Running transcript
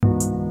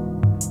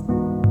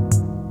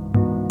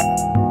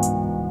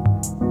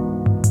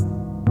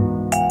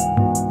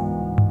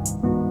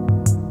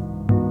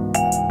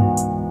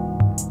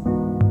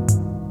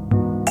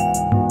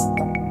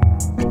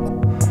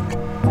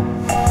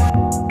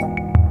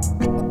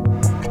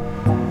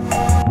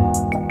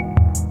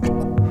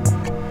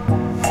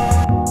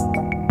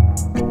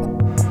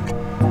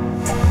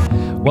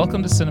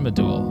Welcome to Cinema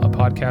Duel, a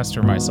podcast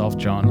where myself,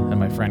 John, and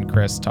my friend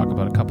Chris talk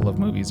about a couple of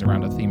movies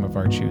around a theme of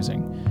our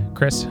choosing.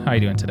 Chris, how are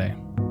you doing today?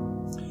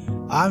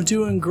 I'm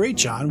doing great,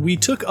 John. We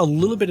took a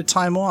little bit of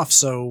time off,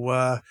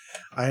 so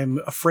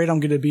I'm afraid I'm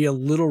going to be a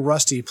little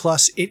rusty.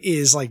 Plus, it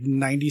is like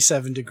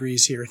 97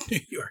 degrees here in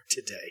New York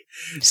today.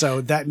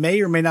 So that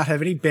may or may not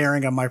have any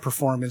bearing on my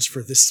performance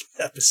for this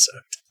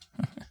episode.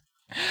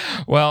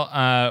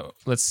 Well,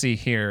 let's see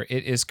here.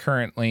 It is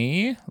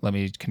currently, let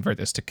me convert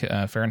this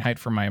to Fahrenheit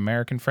for my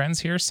American friends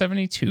here,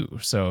 72.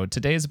 So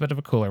today is a bit of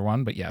a cooler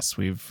one, but yes,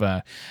 we've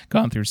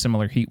gone through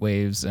similar heat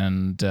waves,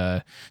 and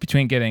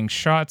between getting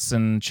shots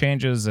and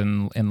changes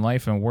in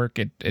life and work,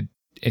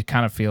 it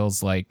kind of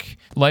feels like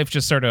life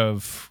just sort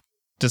of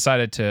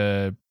decided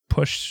to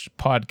push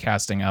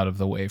podcasting out of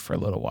the way for a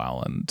little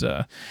while. And,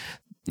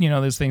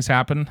 those things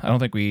happen. I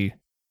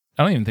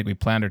don't even think we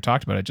planned or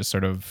talked about it. It just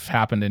sort of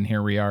happened, and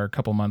here we are a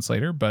couple months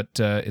later. But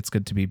it's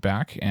good to be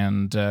back,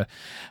 and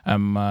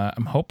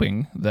I'm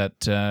hoping that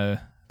the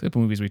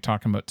movies we're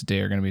talking about today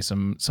are going to be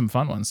some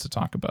fun ones to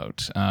talk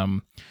about.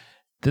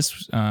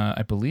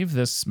 I believe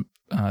this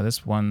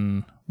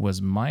one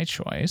was my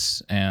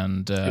choice,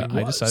 and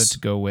I decided to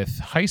go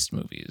with heist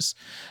movies.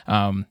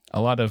 A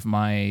lot of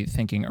my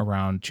thinking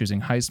around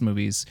choosing heist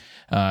movies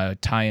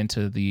tie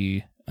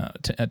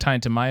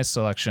into my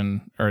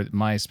selection, or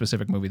my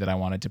specific movie that I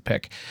wanted to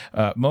pick,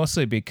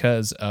 mostly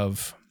because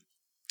of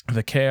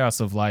the chaos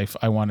of life.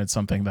 I wanted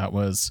something that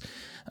was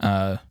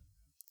a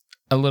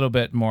little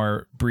bit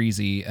more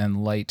breezy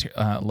and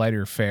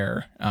lighter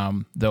fare,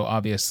 though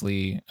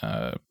obviously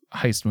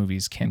heist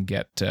movies can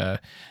get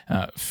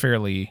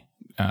fairly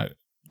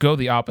go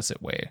the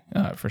opposite way,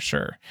 for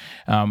sure.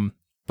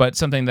 But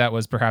something that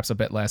was perhaps a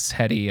bit less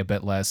heady, a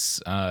bit less,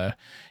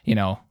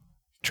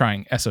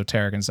 trying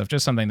esoteric and stuff,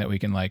 just something that we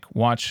can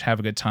watch, have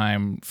a good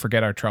time,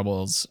 forget our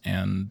troubles.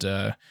 And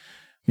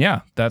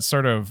that's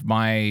sort of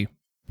my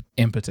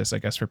impetus, I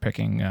guess, for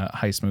picking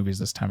heist movies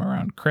this time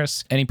around.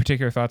 Chris, any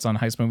particular thoughts on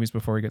heist movies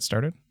before we get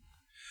started?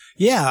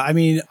 Yeah, I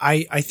mean,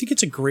 I think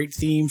it's a great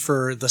theme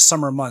for the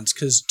summer months,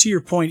 because to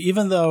your point,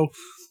 even though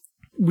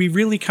we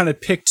really kind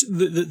of picked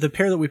the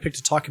pair that we picked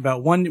to talk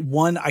about,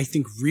 one I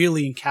think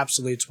really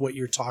encapsulates what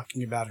you're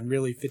talking about and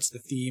really fits the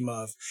theme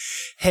of,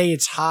 hey,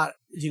 it's hot.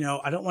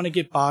 I don't want to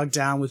get bogged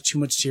down with too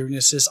much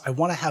seriousness. I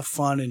want to have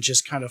fun and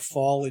just kind of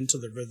fall into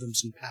the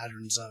rhythms and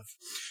patterns of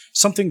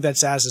something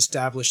that's as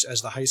established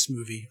as the heist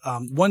movie.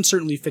 One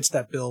certainly fits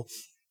that bill.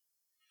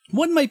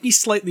 One might be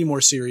slightly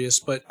more serious,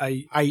 but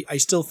I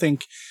still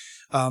think,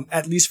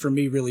 at least for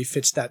me, really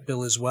fits that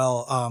bill as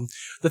well.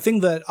 The thing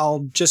that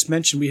I'll just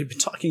mention, we had been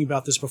talking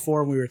about this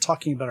before when we were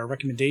talking about our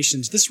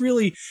recommendations.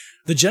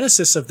 The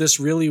genesis of this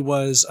really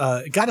was,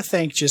 got to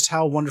thank just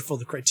how wonderful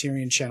the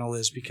Criterion Channel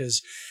is,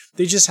 because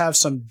they just have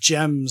some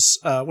gems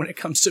when it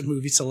comes to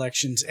movie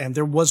selections. And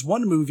there was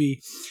one movie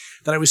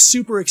that I was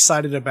super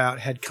excited about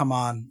had come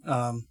on,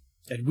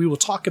 and we will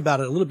talk about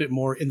it a little bit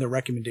more in the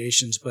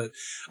recommendations, but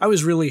I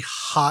was really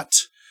hot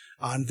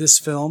on this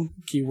film,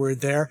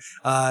 keyword there.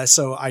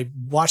 So I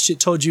watched it,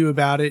 told you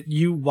about it.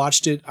 You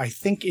watched it, I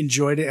think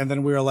enjoyed it. And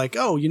then we were like,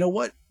 oh, you know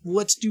what?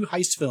 Let's do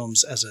heist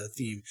films as a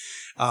theme.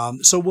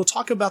 So we'll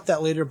talk about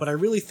that later, but I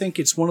really think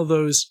it's one of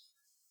those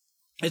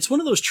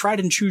tried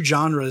and true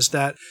genres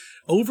that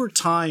over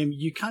time,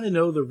 you kind of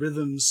know the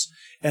rhythms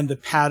and the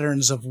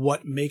patterns of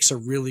what makes a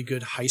really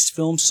good heist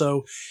film.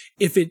 So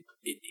if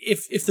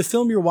the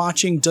film you're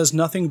watching does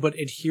nothing but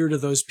adhere to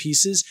those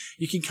pieces,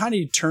 you can kind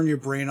of turn your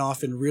brain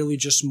off and really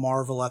just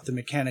marvel at the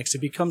mechanics.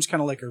 It becomes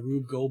kind of like a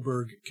Rube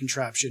Goldberg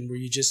contraption where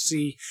you just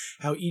see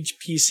how each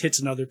piece hits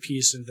another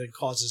piece and then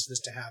causes this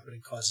to happen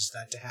and causes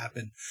that to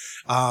happen.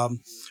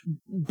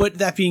 But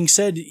that being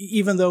said,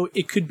 even though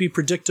it could be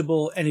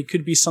predictable and it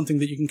could be something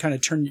that you can kind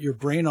of turn your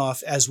brain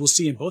off, as we'll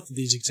see in both of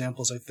these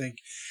examples, I think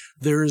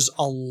there's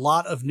a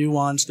lot of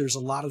nuance. There's a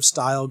lot of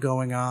style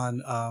going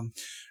on.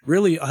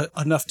 Really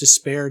enough to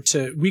spare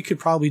we could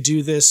probably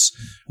do this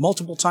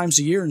multiple times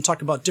a year and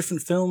talk about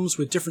different films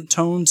with different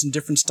tones and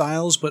different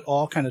styles, but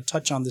all kind of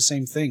touch on the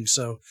same thing.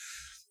 So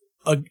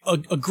a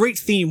great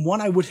theme,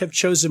 one I would have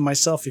chosen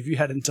myself if you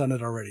hadn't done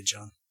it already,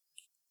 John.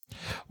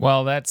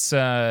 Well, that's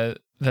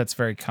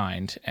very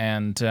kind.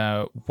 And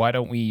why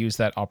don't we use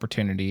that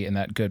opportunity and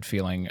that good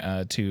feeling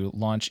to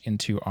launch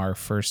into our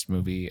first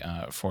movie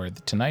for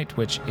tonight,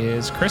 which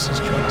is Chris's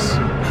choice.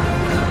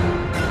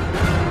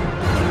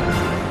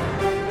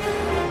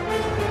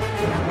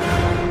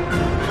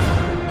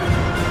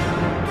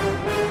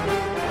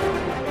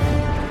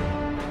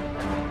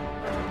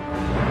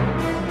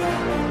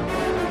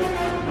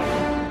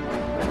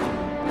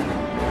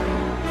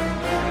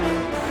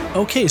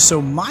 Okay,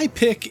 so my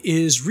pick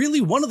is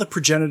really one of the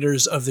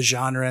progenitors of the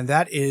genre, and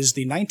that is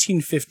the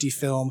 1950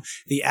 film,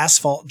 The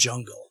Asphalt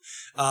Jungle.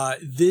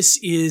 This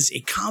is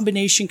a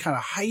combination kind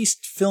of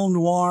heist film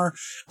noir,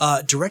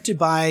 directed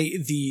by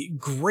the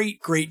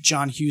great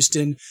John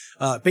Huston,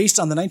 based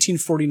on the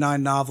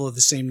 1949 novel of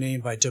the same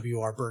name by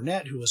W.R.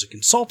 Burnett, who was a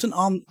consultant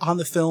on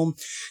the film.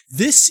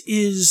 This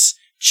is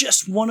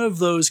just one of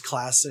those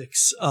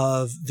classics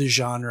of the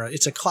genre.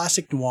 It's a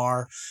classic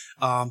noir.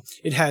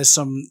 It has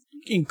some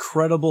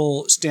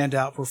incredible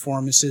standout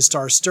performances.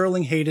 Stars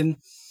Sterling Hayden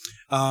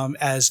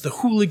as the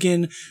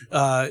hooligan,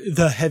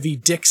 the heavy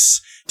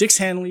Dix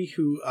Hanley,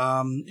 who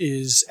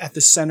is at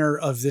the center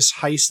of this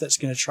heist that's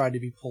going to try to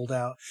be pulled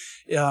out.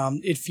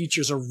 It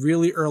features a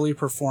really early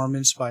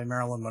performance by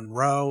Marilyn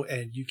Monroe,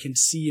 and you can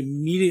see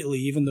immediately,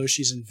 even though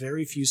she's in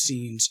very few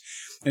scenes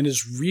and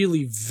is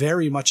really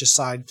very much a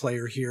side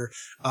player here,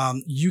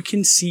 you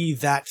can see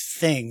that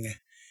thing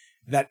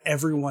that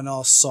everyone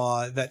else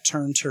saw that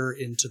turned her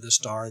into the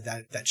star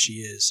that she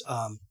is.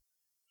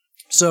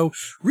 So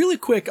really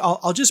quick,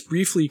 I'll just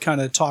briefly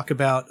kind of talk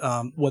about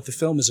what the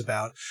film is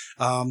about.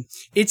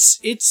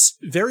 It's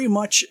very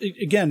much,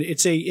 again,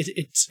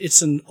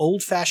 it's an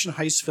old fashioned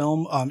heist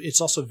film.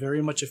 It's also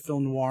very much a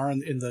film noir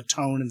in the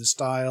tone and the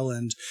style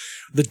and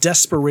the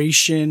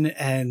desperation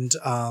and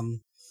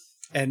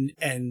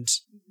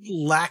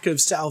lack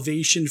of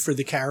salvation for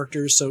the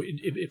characters. So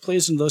it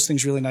plays into those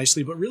things really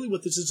nicely. But really,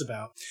 what this is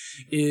about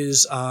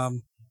is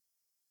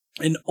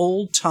an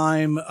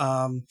old-time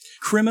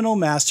criminal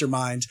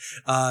mastermind.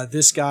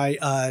 This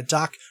guy,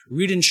 Doc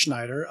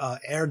Riedenschneider,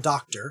 Air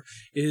Doctor,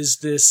 is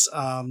this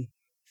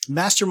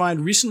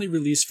mastermind recently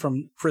released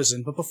from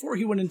prison. But before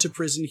he went into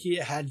prison, he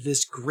had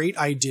this great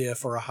idea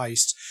for a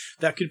heist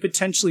that could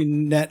potentially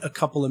net a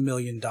couple of $1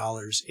 million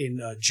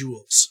in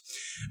jewels.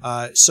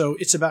 So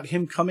it's about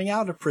him coming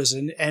out of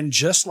prison, and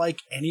just like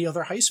any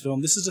other heist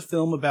film, this is a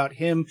film about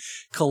him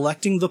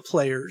collecting the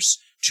players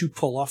to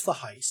pull off the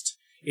heist.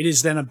 It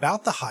is then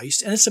about the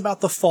heist, and it's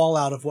about the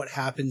fallout of what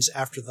happens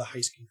after the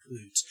heist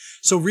concludes.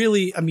 So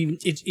really, I mean,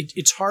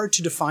 it's hard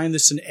to define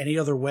this in any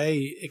other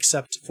way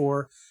except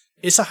for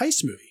it's a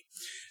heist movie.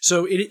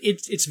 So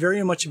it's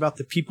very much about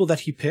the people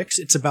that he picks.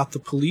 It's about the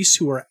police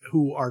who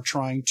are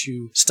trying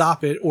to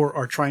stop it or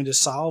are trying to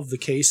solve the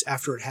case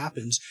after it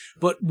happens.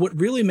 But what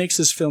really makes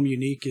this film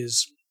unique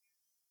is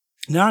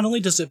not only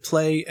does it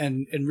play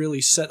and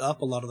really set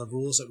up a lot of the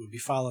rules that would be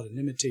followed and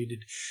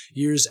imitated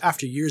years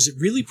after years, it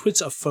really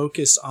puts a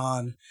focus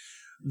on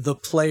the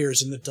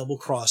players and the double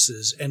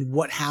crosses and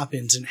what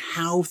happens and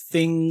how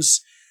things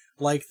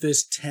like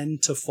this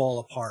tend to fall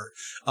apart.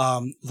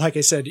 Like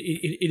I said,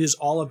 it is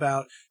all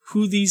about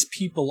who these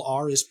people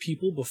are as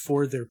people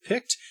before they're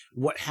picked,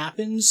 what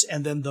happens,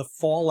 and then the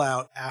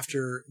fallout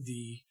after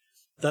the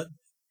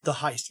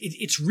heist.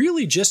 It's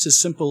really just as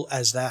simple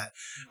as that.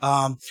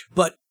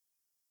 But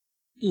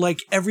like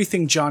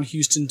everything John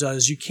Huston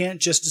does, you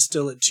can't just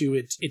distill it to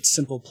its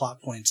simple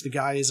plot points. The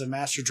guy is a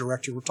master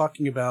director. We're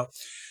talking about,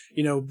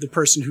 the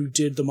person who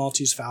did The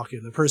Maltese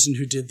Falcon, the person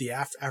who did The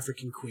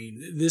African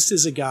Queen. This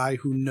is a guy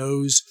who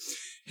knows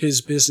his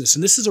business.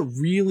 And this is a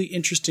really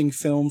interesting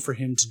film for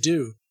him to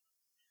do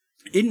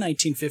in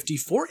 1950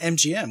 for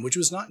MGM, which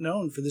was not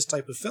known for this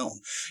type of film.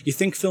 You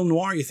think film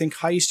noir, you think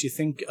heist, you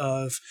think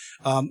of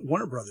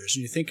Warner Brothers,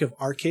 and you think of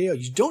RKO.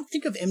 You don't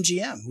think of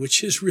MGM,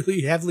 which is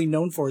really heavily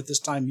known for at this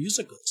time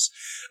musicals.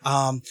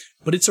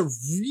 But it's a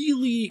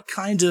really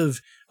kind of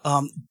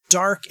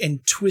dark and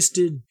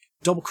twisted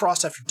double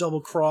cross after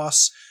double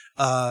cross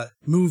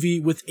movie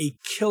with a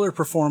killer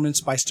performance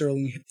by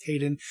Sterling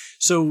Hayden.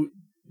 So,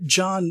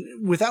 John,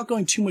 without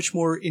going too much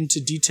more into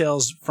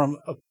details from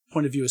a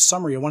point of view of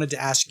summary, I wanted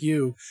to ask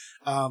you,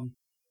 I'm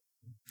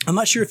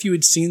not sure if you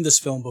had seen this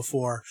film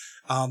before,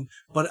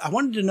 but I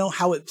wanted to know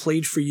how it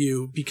played for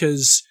you,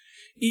 because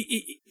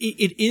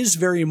it is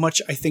very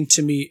much, I think,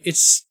 to me,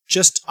 it's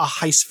just a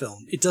heist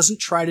film. It doesn't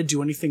try to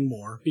do anything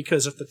more,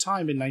 because at the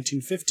time in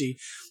 1950,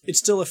 it's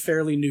still a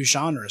fairly new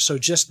genre. So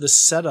just the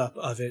setup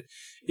of it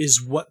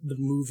is what the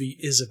movie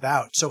is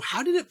about. So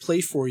how did it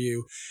play for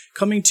you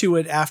coming to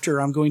it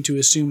after, I'm going to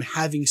assume,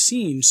 having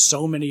seen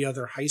so many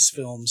other heist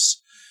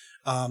films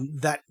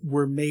that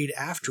were made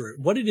after it?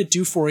 What did it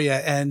do for you?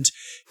 And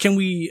can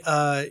we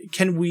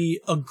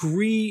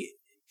agree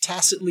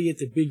tacitly at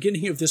the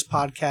beginning of this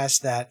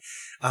podcast that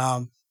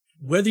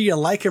whether you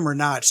like him or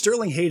not,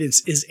 Sterling Hayden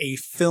is a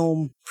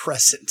film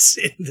presence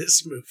in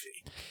this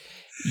movie?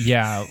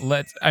 Yeah,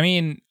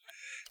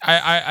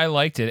 I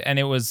liked it, and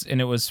it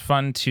was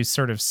fun to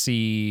sort of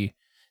see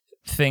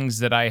things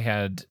that I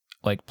had,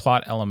 like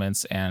plot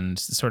elements and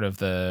sort of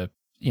the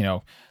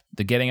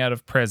getting out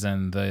of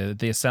prison,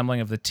 the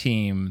assembling of the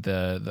team,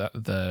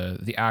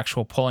 the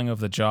actual pulling of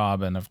the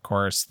job, and of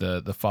course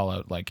the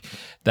fallout, like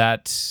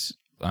that.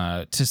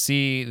 To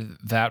see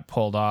that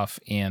pulled off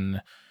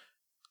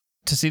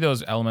to see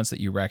those elements that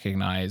you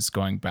recognize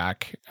going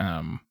back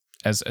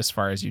as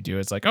far as you do,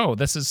 it's like, oh,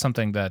 this is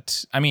something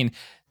that, I mean,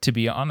 to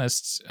be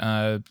honest,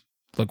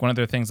 like one of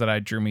the things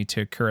that drew me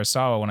to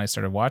Kurosawa when I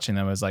started watching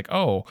them was like,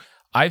 oh,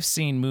 I've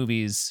seen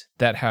movies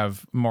that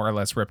have more or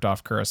less ripped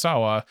off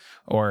Kurosawa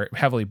or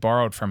heavily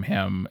borrowed from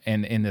him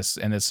in this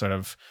sort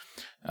of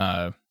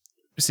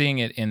seeing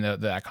it in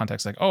that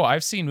context, like, oh,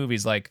 I've seen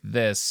movies like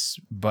this,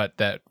 but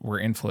that were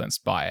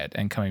influenced by it,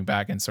 and coming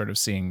back and sort of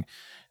seeing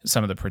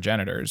some of the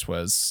progenitors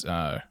was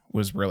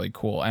really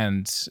cool.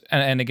 And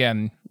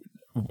again,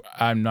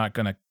 I'm not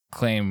going to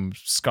claim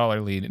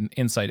scholarly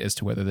insight as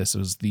to whether this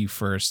was the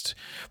first,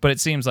 but it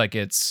seems like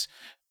it's,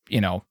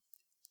 you know,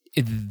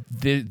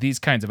 these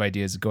kinds of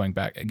ideas going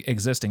back,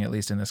 existing at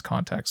least in this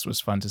context, was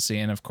fun to see.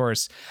 And of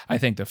course, I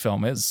think the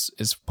film is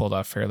pulled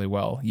off fairly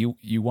well.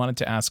 You wanted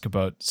to ask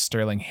about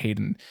Sterling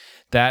Hayden.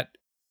 That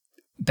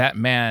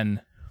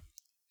man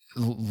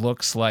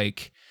looks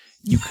like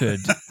you could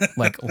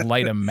like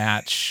light a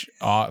match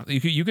off.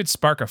 You could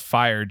spark a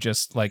fire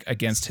just like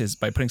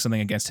by putting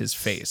something against his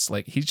face.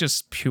 Like he's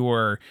just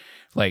pure,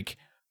 like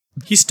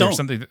he's stone.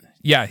 Something.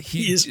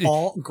 He is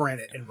all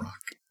granite and rock.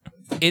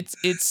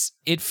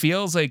 It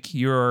feels like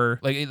you're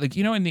like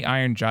you know, in the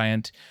Iron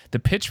Giant, the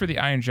pitch for the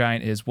Iron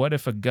Giant is, what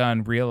if a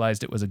gun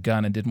realized it was a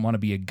gun and didn't want to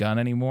be a gun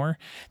anymore?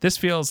 This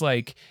feels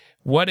like,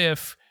 what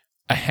if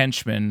a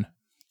henchman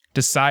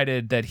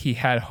decided that he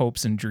had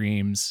hopes and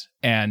dreams,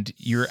 and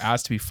you're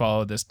asked to be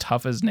followed this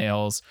tough as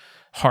nails,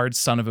 hard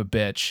son of a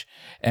bitch,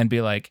 and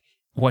be like,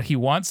 what he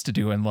wants to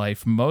do in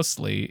life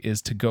mostly is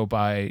to go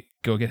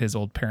get his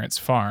old parents'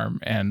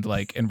 farm and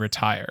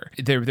retire.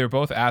 They're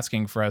both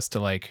asking for us to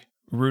like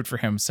root for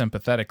him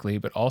sympathetically,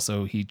 but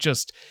also he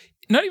just,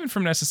 not even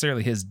from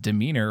necessarily his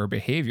demeanor or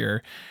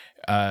behavior,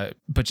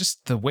 but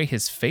just the way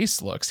his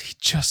face looks, he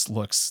just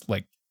looks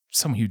like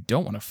someone you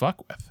don't want to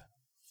fuck with.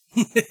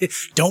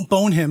 Don't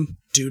bone him.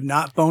 Do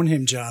not bone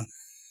him, John.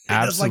 He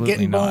Absolutely like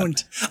getting not.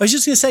 boned. I was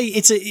just gonna say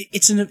he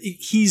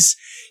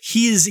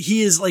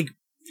is like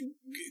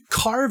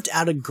carved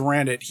out of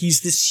granite.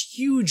 He's this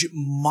huge,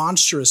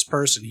 monstrous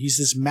person. He's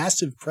this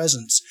massive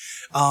presence.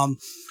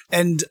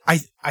 And I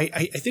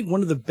think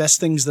one of the best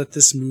things that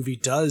this movie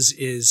does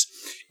is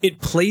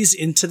it plays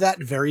into that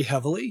very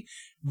heavily,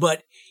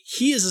 but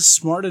he is a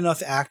smart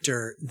enough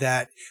actor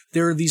that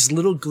there are these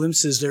little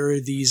glimpses, there are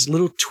these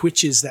little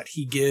twitches that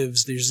he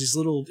gives, there's these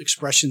little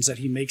expressions that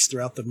he makes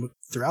throughout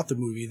the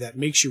movie that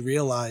makes you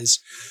realize,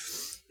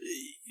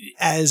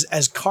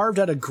 as carved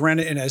out of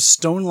granite and as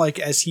stone-like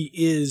as he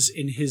is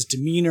in his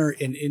demeanor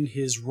and in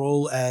his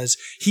role as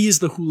he is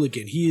the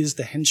hooligan, he is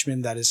the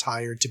henchman that is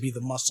hired to be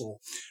the muscle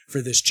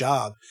for this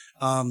job,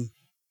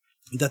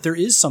 that there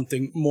is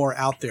something more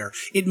out there.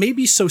 It may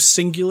be so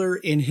singular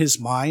in his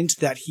mind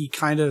that he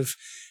kind of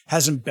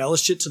has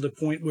embellished it to the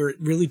point where it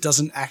really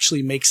doesn't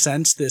actually make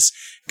sense. This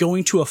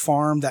going to a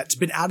farm that's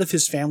been out of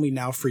his family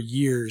now for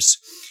years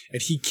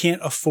and he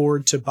can't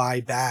afford to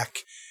buy back,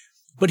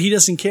 but he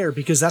doesn't care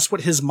because that's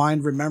what his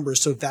mind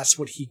remembers. So that's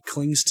what he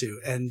clings to.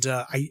 And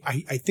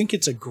I think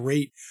it's a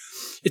great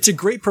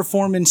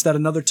performance that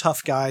another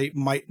tough guy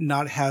might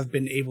not have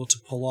been able to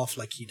pull off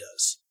like he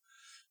does.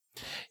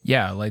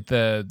 Yeah, like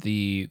the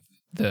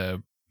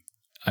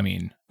I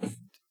mean,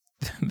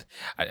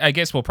 I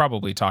guess we'll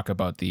probably talk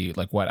about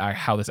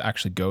how this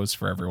actually goes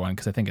for everyone,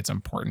 because I think it's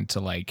important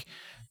to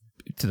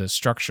the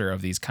structure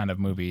of these kind of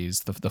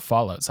movies, the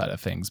Fallout side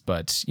of things.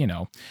 But you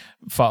know,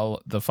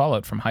 the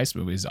Fallout from heist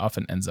movies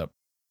often ends up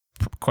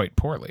quite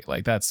poorly.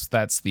 Like that's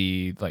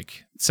the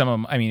like some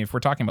of, I mean, if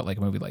we're talking about like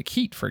a movie like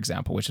Heat, for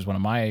example, which is one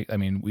of my, I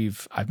mean,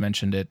 I've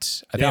mentioned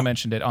it. I think I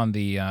mentioned it on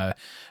the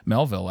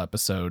Melville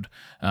episode,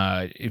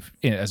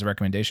 as a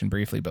recommendation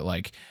briefly, but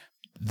like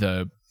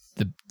the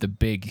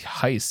big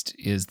heist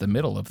is the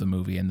middle of the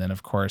movie, and then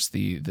of course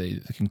the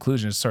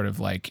conclusion is sort of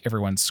like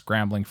everyone's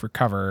scrambling for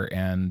cover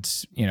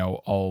and, you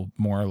know, all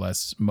more or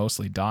less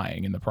mostly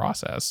dying in the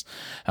process.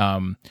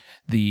 Similar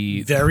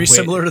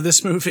to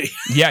this movie.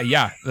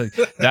 yeah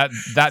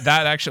that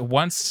actually,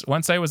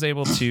 once I was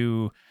able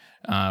to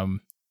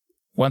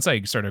once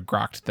I sort of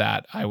grokked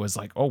that, I was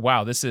like, oh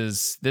wow, this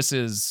is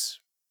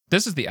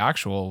the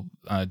actual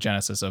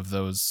genesis of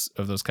those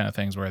kind of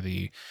things, where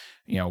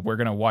you know, we're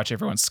going to watch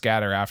everyone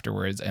scatter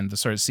afterwards and to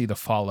sort of see the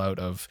fallout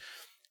of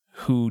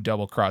who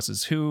double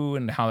crosses who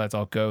and how that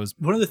all goes.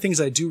 One of the things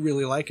I do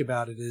really like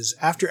about it is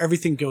after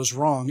everything goes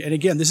wrong, and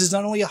again, this is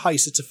not only a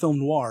heist, it's a film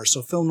noir.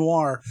 So film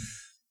noir,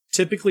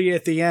 typically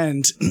at the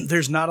end,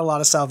 there's not a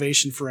lot of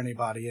salvation for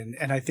anybody.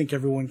 And I think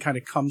everyone kind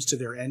of comes to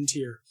their end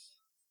here.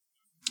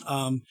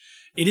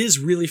 It is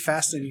really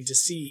fascinating to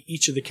see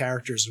each of the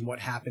characters and what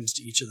happens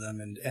to each of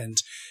them,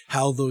 and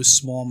how those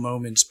small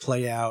moments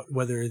play out,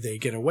 whether they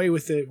get away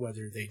with it,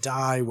 whether they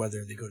die,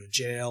 whether they go to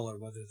jail, or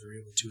whether they're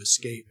able to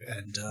escape.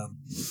 And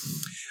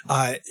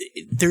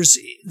there's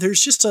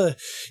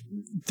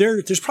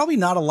probably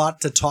not a lot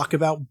to talk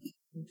about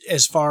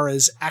as far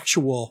as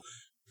actual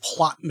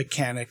plot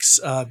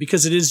mechanics,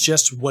 because it is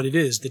just what it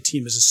is. The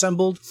team is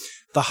assembled.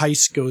 The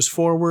heist goes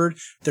forward.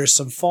 There's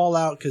some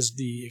fallout because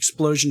the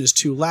explosion is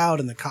too loud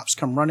and the cops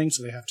come running,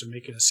 so they have to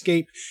make an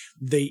escape.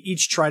 They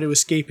each try to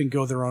escape and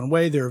go their own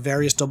way. There are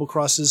various double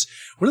crosses.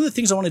 One of the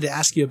things I wanted to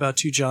ask you about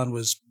too, John,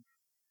 was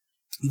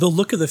the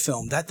look of the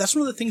film. That's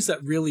one of the things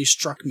that really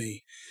struck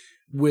me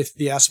with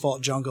The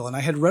Asphalt Jungle, and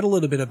I had read a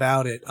little bit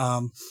about it.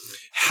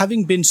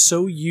 Having been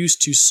so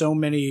used to so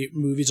many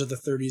movies of the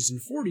 30s and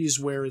 40s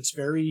where it's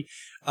very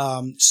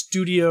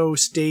studio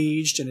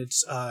staged, and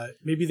it's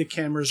maybe the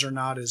cameras are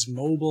not as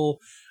mobile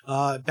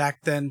back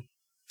then.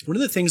 One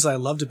of the things I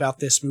loved about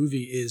this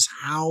movie is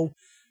how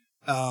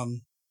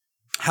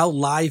how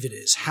live it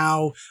is,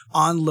 how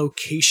on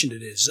location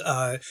it is,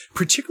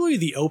 particularly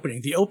the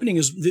opening. The opening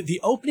is the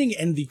opening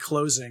and the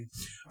closing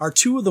are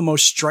two of the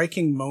most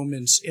striking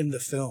moments in the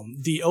film.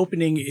 The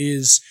opening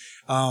is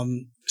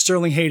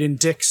Sterling Hayden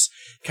Dix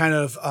kind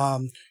of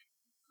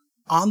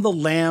on the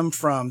lam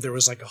from, there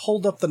was like a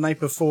hold up the night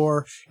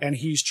before, and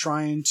he's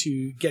trying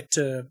to get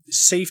to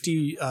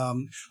safety,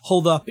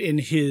 hold up in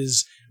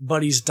his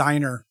buddy's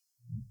diner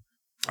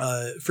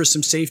for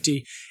some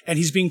safety, and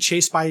he's being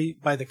chased by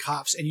the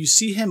cops, and you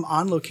see him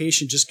on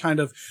location just kind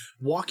of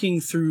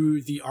walking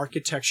through the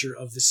architecture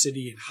of the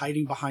city and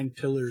hiding behind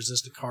pillars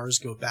as the cars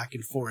go back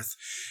and forth.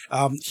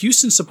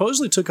 Huston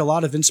supposedly took a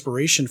lot of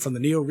inspiration from the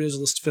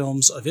neo-realist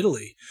films of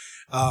Italy.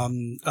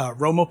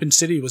 Rome Open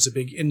City was a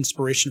big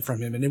inspiration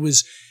from him, and it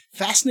was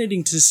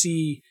fascinating to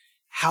see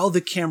how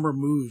the camera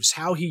moves,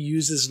 how he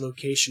uses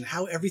location,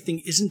 how everything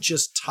isn't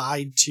just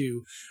tied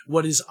to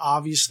what is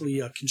obviously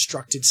a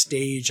constructed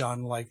stage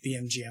on like the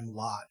MGM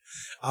lot.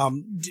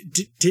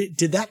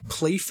 Did that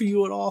play for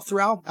you at all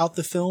throughout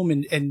the film?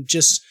 And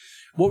just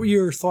what were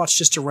your thoughts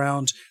just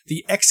around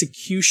the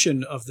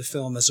execution of the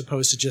film as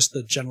opposed to just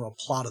the general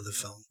plot of the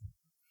film?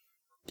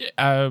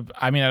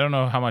 I mean, I don't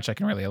know how much I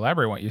can really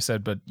elaborate on what you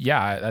said, but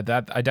yeah,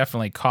 that I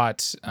definitely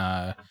caught.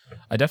 I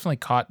definitely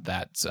caught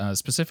that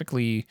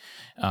specifically,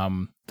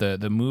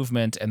 the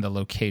movement and the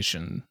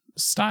location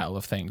style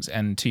of things.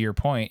 And to your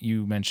point,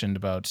 you mentioned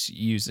about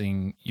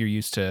you're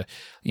used to,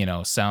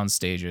 sound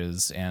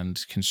stages and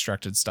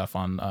constructed stuff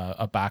on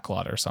a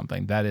backlot or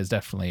something. That is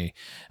definitely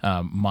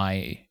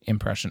my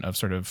impression of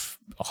sort of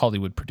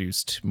Hollywood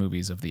produced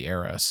movies of the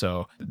era.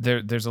 So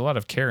there's a lot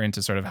of care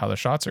into sort of how the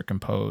shots are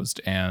composed,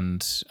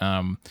 and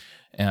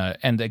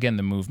again,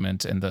 the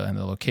movement and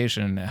the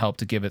location help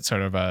to give it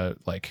sort of a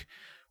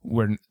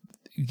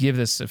give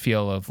this a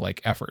feel of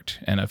like effort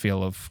and a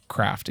feel of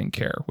craft and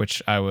care,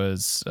 which I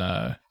was,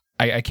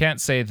 I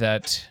can't say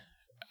that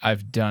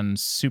I've done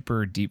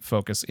super deep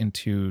focus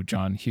into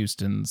John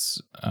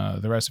Huston's,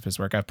 the rest of his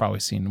work. I've probably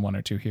seen one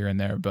or two here and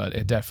there, but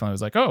it definitely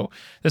was like, oh,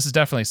 this is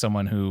definitely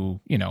someone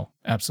who,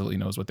 absolutely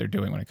knows what they're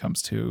doing when it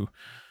comes to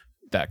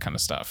that kind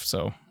of stuff.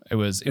 So it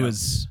was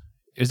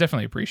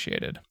definitely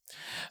appreciated.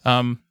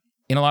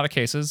 In a lot of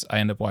cases, I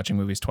end up watching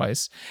movies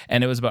twice,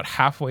 and it was about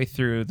halfway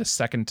through the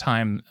second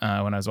time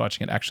when I was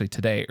watching it, actually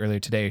earlier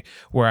today,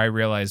 where I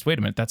realized, wait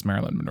a minute, that's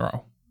Marilyn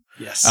Monroe.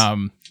 Yes.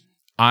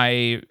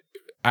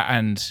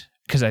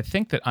 Because I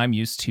think that I'm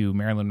used to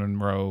Marilyn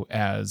Monroe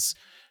as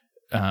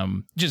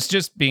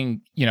just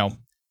being,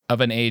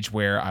 of an age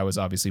where I was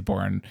obviously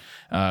born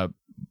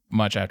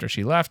much after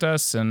she left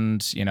us,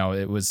 and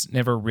it was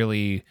never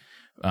really.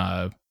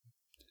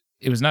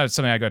 It was not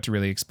something I got to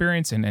really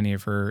experience in any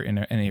of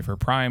her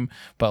prime.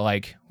 But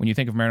like when you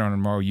think of Marilyn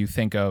Monroe, you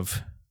think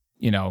of,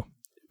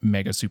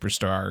 mega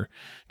superstar,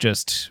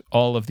 just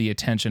all of the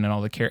attention and all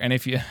the care. And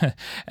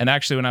and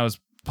actually when I was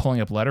pulling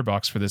up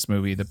Letterboxd for this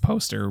movie, the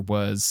poster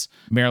was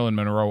Marilyn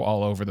Monroe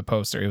all over the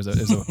poster. It was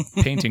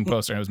a painting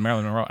poster, and it was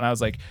Marilyn Monroe. And I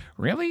was like,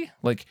 really?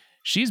 Like,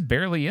 she's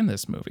barely in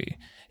this movie.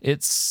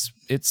 It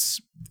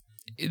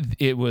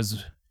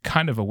was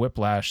kind of a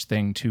whiplash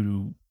thing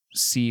to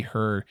see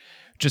her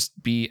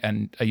just be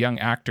a young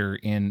actor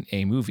in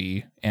a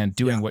movie and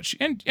doing what she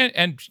and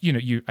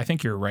I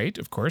think you're right.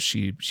 Of course,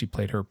 she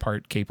played her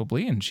part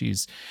capably, and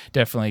she's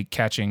definitely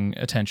catching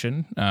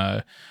attention.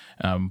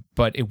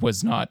 But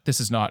this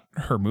is not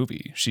her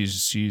movie.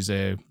 She's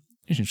a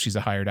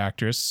hired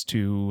actress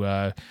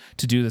to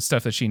do the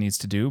stuff that she needs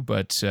to do.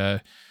 But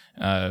the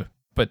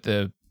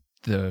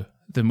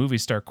movie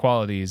star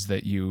qualities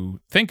that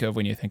you think of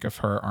when you think of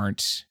her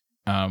aren't.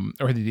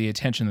 Or the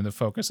attention and the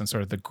focus and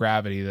sort of the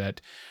gravity that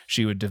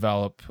she would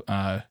develop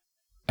at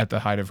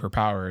the height of her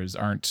powers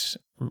aren't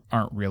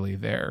really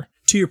there.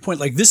 To your point,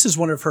 like, this is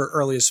one of her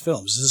earliest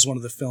films. This is one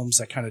of the films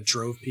that kind of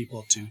drove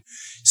people to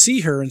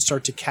see her and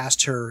start to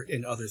cast her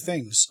in other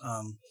things.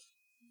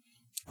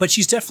 But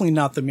she's definitely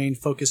not the main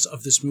focus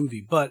of this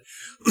movie. But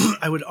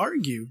I would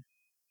argue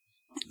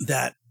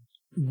that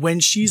when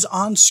she's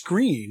on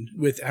screen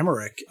with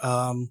Emmerich,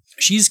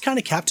 she's kind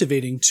of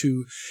captivating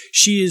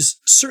she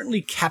is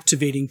certainly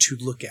captivating to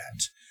look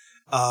at.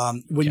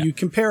 When you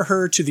compare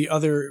her to the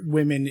other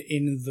women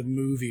in the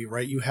movie,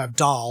 right, you have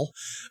Dahl,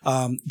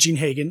 Jean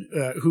Hagen,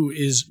 who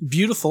is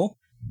beautiful,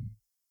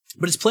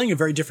 but is playing a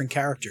very different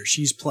character.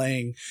 She's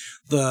playing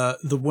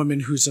the woman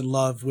who's in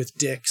love with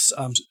Dix,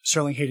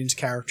 Sterling Hayden's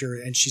character,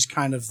 and she's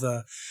kind of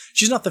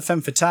she's not the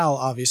femme fatale,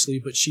 obviously,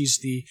 but she's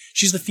the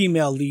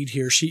female lead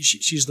here.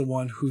 She's the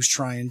one who's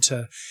trying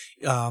to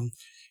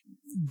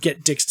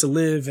get Dix to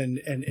live and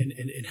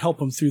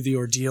help him through the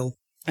ordeal.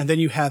 And then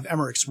you have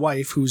Emmerich's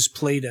wife, who's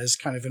played as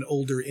kind of an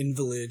older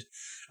invalid,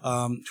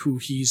 who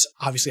he's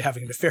obviously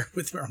having an affair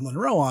with Marilyn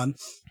Monroe on.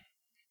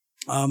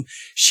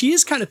 She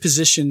is kind of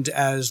positioned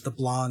as the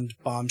blonde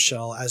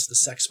bombshell, as the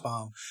sex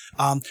bomb.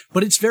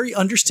 But it's very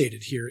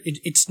understated here.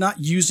 It's not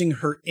using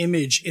her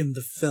image in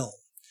the film,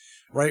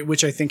 right?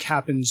 Which I think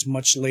happens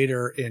much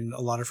later in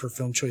a lot of her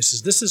film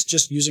choices. This is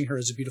just using her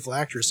as a beautiful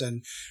actress.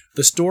 And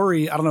the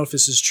story, I don't know if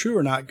this is true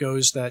or not,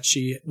 goes that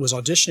she was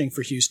auditioning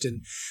for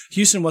Houston.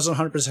 Houston wasn't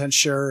 100%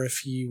 sure if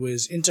he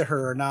was into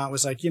her or not,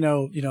 was like,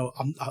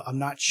 I'm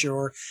not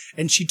sure.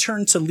 And she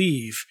turned to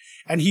leave,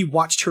 and he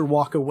watched her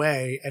walk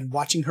away, and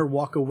watching her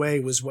walk away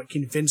was what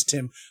convinced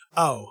him,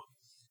 oh,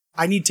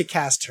 I need to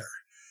cast her.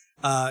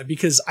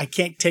 Because I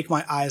can't take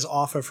my eyes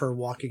off of her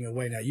walking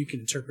away. Now, you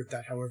can interpret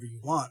that however you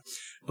want,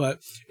 but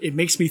it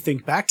makes me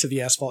think back to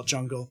the Asphalt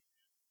Jungle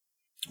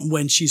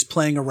when she's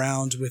playing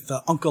around with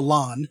Uncle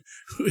Lon,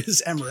 who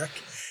is Emmerich.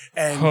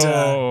 And,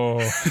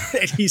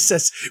 and he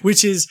says,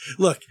 which is,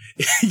 look,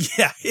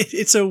 yeah,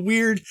 it's a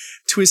weird,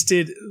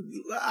 twisted,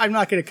 I'm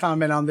not going to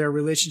comment on their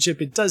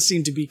relationship. It does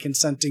seem to be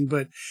consenting,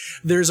 but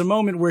there's a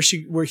moment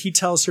where he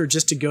tells her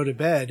just to go to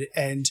bed,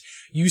 and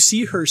you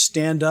see her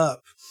stand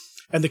up.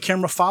 And the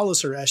camera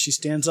follows her as she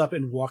stands up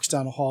and walks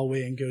down a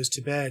hallway and goes to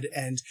bed.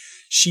 And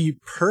she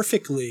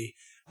perfectly,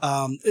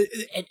 and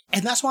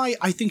that's why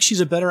I think she's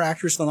a better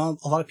actress than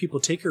a lot of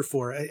people take her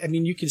for. I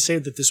mean, you can say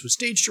that this was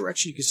stage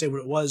direction, you can say what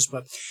it was,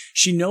 but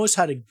she knows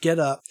how to get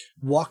up,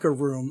 walk a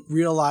room,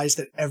 realize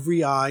that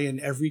every eye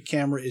and every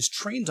camera is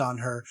trained on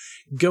her,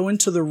 go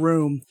into the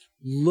room,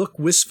 look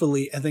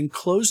wistfully, and then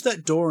close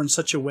that door in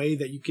such a way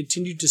that you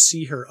continue to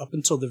see her up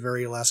until the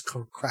very last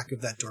crack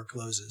of that door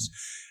closes.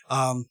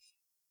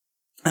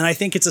 And I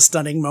think it's a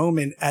stunning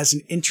moment as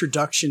an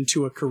introduction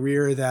to a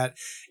career that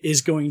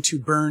is going to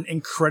burn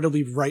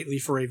incredibly brightly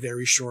for a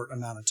very short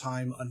amount of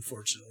time,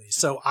 unfortunately.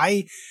 So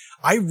I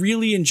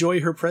really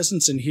enjoy her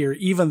presence in here,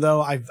 even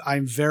though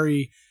I'm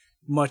very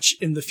much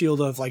in the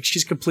field of, like,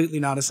 she's completely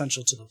not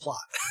essential to the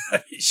plot.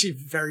 She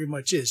very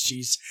much is.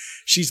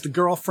 She's the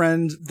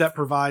girlfriend that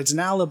provides an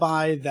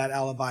alibi. That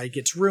alibi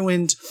gets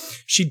ruined.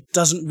 She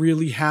doesn't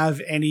really have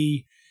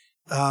any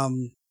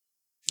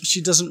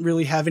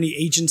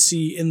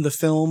agency in the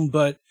film,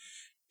 but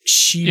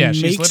she makes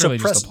she's literally a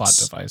presence. Just a plot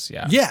device.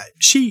 Yeah. Yeah.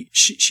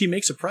 She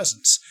makes a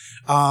presence.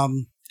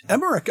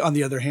 Emmerich, on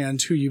the other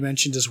hand, who you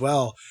mentioned as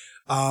well,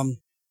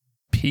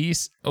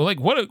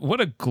 what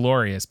a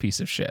glorious piece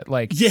of shit.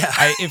 Like, yeah.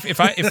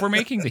 if we're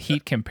making the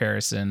Heat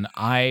comparison,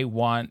 I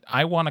want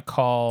to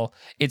call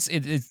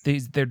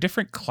they're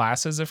different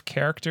classes of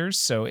characters,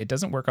 so it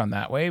doesn't work on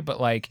that way.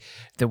 But like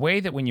the way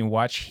that when you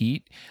watch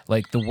Heat,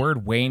 like the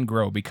word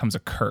Waingro becomes a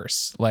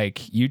curse.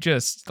 Like, you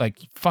just like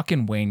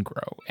fucking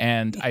Waingro,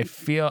 and I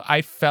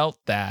felt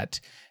that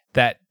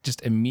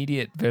just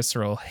immediate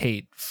visceral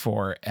hate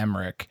for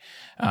Emmerich.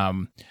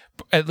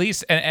 At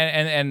least,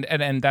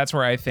 and that's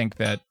where I think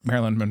that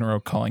Marilyn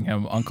Monroe calling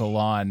him Uncle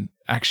Lon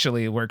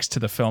actually works to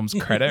the film's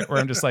credit, where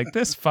I'm just like,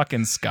 this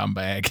fucking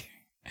scumbag.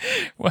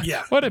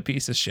 What a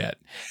piece of shit.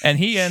 And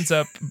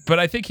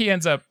I think he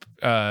ends up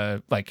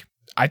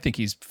I think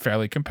he's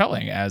fairly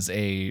compelling as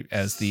the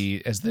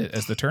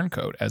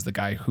turncoat, as the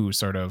guy who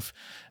sort of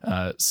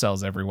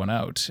sells everyone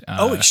out.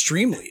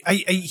 Extremely.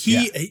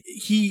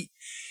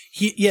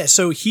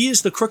 So he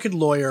is the crooked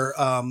lawyer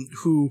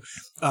who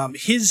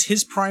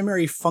his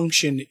primary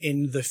function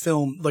in the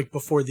film, like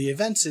before the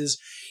events, is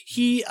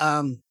he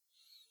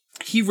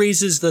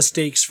raises the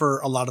stakes for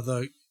a lot of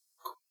the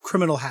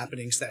criminal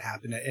happenings that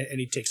happen, and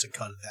he takes a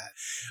cut of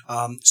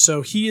that.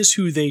 So he is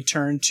who they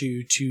turn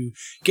to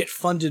get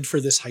funded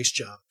for this heist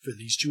job, for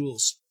these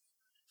jewels.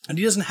 And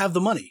he doesn't have the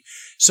money.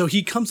 So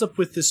he comes up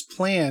with this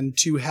plan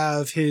to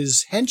have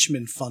his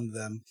henchmen fund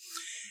them.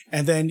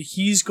 And then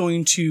he's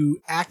going to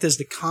act as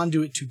the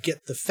conduit to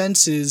get the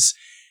fences,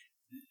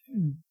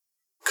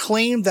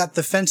 claim that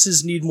the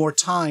fences need more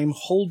time,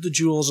 hold the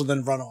jewels, and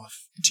then run off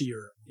to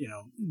Europe,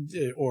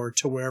 or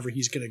to wherever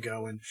he's going to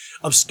go, and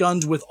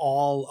abscond with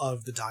all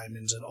of the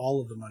diamonds and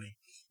all of the money.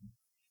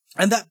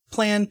 And that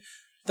plan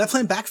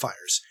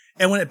backfires.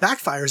 And when it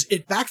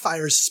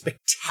backfires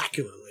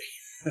spectacularly.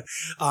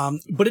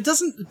 But it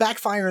doesn't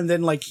backfire and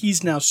then like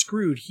he's now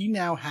screwed. He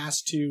now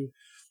has to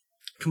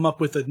come up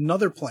with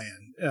another plan.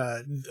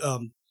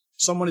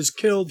 Someone is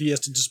killed. He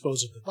has to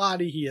dispose of the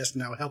body. He has to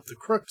now help the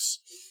crooks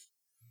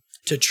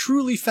to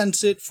truly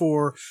fence it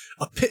for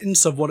a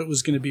pittance of what it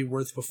was going to be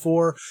worth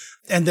before.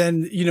 And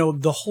then,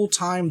 the whole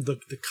time the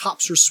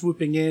cops are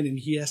swooping in and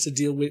he has to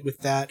deal with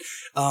that.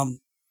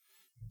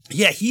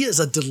 He is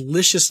a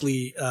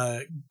deliciously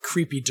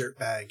creepy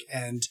dirtbag.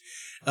 And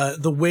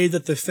the way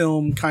that the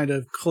film kind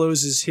of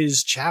closes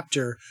his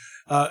chapter,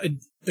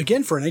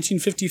 again, for a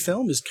 1950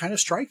 film, is kind of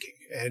striking.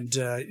 And,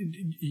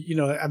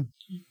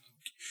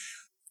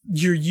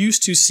 you're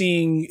used to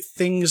seeing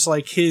things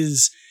like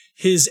his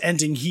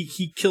ending.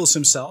 He kills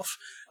himself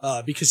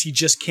because he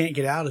just can't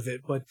get out of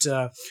it. But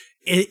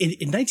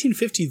in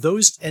 1950,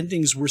 those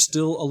endings were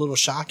still a little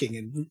shocking.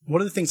 And one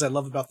of the things I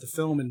love about the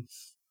film, and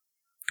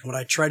what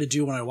I try to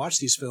do when I watch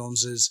these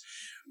films, is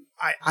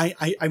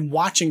I'm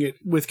watching it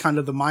with kind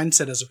of the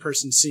mindset as a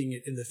person seeing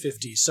it in the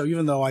 50s. So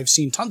even though I've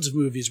seen tons of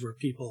movies where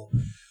people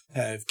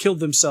have killed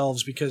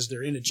themselves because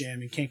they're in a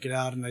jam and can't get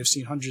out. And I've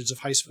seen hundreds of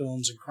heist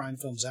films and crime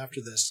films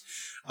after this.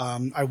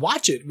 I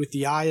watch it with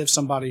the eye of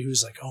somebody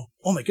who's like,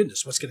 oh my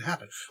goodness, what's going to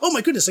happen? Oh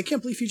my goodness, I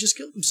can't believe he just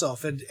killed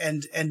himself. And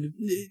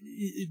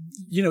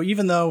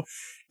even though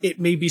it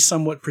may be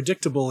somewhat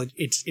predictable,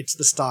 it's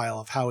the style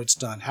of how it's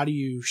done. How do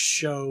you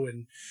show,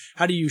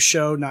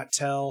 not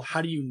tell?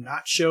 How do you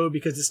not show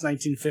because it's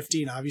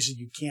 1950 and obviously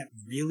you can't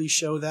really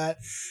show that?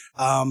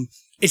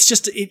 It's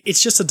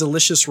just a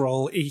delicious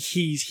role.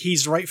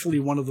 He's rightfully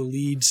one of the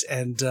leads,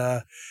 and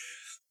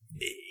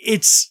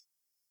it's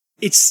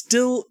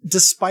still,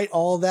 despite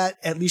all that,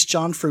 at least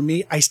John, for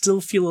me, I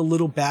still feel a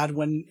little bad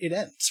when it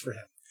ends for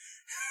him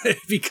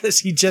because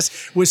he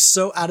just was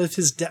so out of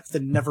his depth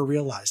and never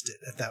realized it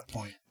at that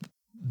point.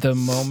 The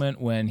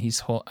moment when he's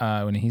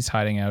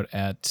hiding out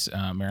at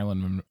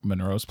Marilyn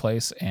Monroe's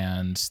place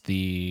and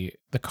the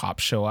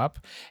cops show up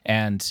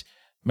and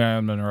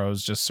Marilyn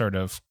Monroe's just sort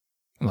of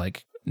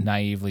like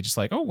naively just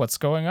like, oh, what's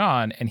going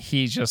on? And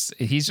he's just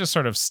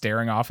sort of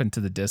staring off into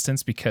the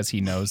distance because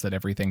he knows that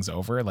everything's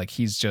over. Like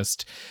he's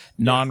just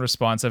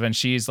non-responsive, and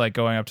she's like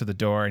going up to the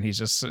door, and he's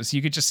just, so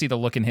you could just see the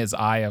look in his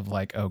eye of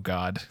like, oh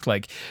God,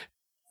 like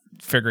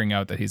figuring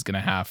out that he's going to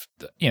have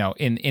to,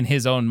 in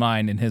his own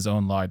mind, in his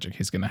own logic,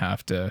 he's going to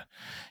have to,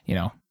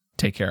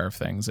 take care of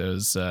things. It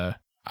was, I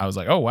was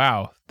like, oh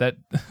wow, that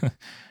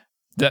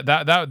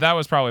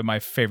was probably my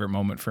favorite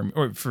moment for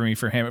me,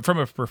 for him, from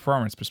a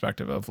performance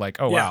perspective of like,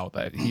 oh wow,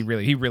 that he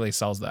really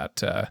sells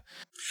that.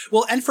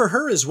 Well, and for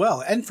her as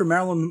well, and for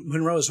Marilyn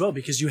Monroe as well,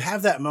 because you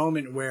have that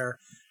moment where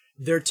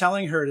they're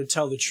telling her to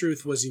tell the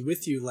truth. Was he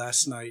with you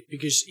last night?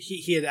 Because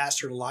he had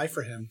asked her to lie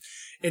for him,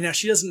 and now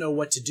she doesn't know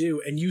what to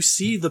do. And you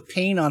see the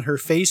pain on her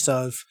face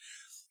of,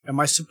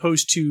 am I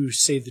supposed to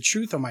say the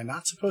truth? Am I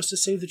not supposed to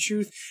say the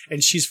truth?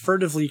 And she's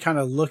furtively kind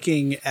of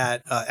looking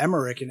at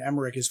Emmerich, and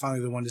Emmerich is finally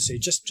the one to say,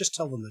 just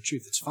tell them the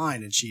truth. It's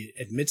fine. And she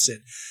admits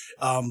it.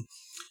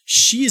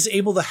 She is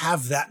able to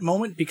have that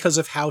moment because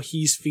of how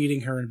he's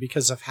feeding her and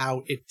because of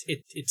how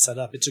it's set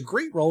up. It's a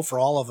great role for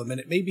all of them.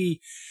 And it maybe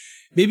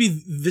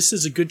this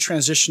is a good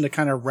transition to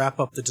kind of wrap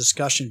up the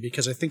discussion,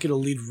 because I think it'll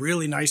lead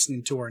really nicely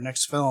into our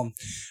next film.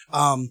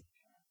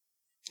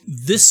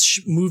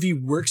 This movie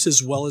works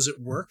as well as it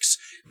works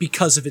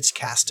because of its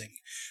casting.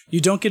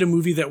 You don't get a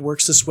movie that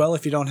works this well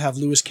if you don't have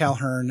Louis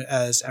Calhern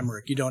as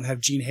Emmerich. You don't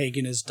have Gene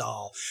Hagen as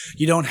Dahl.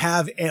 You don't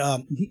have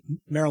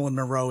Marilyn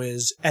Monroe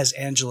as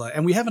Angela.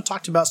 And we haven't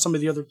talked about some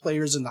of the other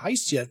players in the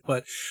heist yet,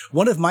 but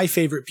one of my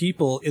favorite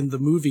people in the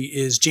movie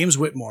is James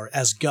Whitmore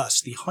as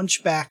Gus, the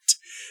hunchbacked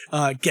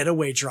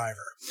getaway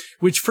driver,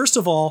 which, first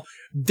of all,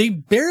 they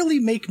barely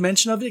make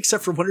mention of it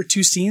except for one or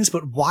two scenes,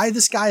 but why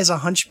this guy is a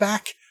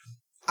hunchback,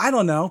 I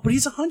don't know, but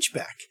he's a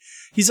hunchback.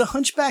 He's a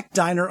hunchback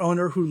diner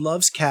owner who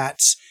loves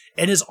cats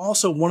and is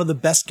also one of the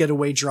best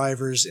getaway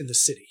drivers in the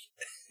city.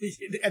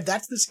 And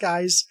that's this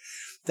guy's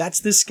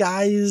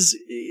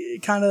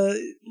kind of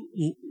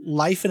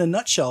life in a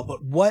nutshell.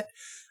 But what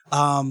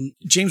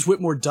James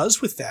Whitmore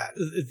does with that,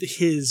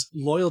 his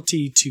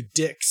loyalty to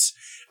Dix,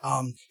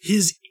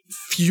 his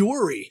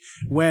fury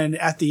when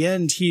at the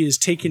end he is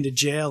taken to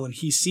jail and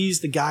he sees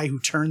the guy who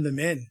turned them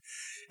in.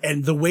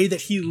 And the way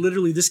that he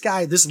literally,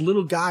 this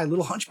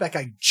little hunchback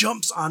guy,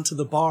 jumps onto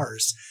the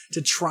bars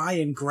to try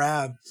and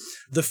grab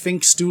the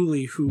Fink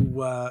Stooley who,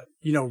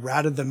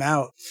 ratted them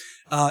out.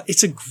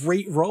 It's a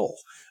great role.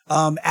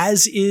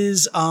 As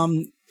is,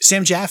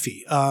 Sam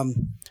Jaffe.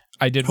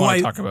 I did want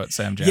to talk about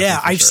Sam Jaffe.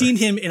 Yeah, I've seen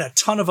him in a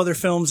ton of other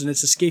films, and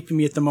it's escaping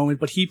me at the moment,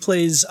 but he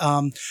plays,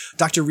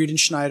 Dr.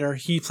 Riedenschneider.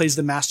 He plays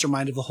the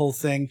mastermind of the whole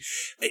thing.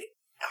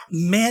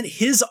 Man,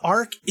 his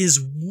arc is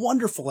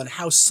wonderful, and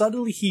how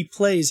subtly he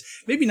plays,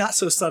 maybe not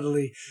so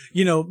subtly,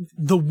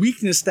 the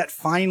weakness that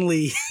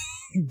finally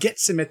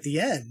gets him at the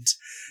end.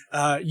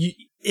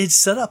 It's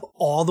set up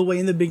all the way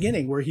in the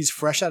beginning where he's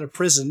fresh out of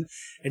prison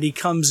and he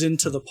comes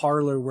into the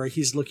parlor where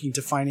he's looking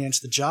to finance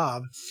the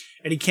job,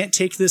 and he can't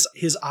take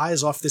his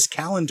eyes off this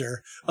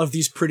calendar of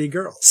these pretty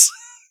girls.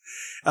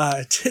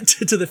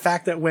 To the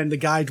fact that when the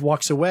guy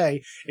walks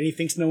away and he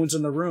thinks no one's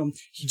in the room,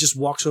 he just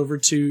walks over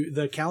to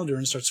the calendar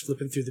and starts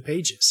flipping through the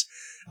pages.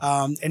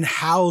 And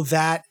how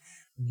that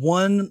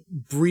one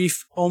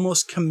brief,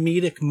 almost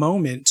comedic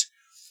moment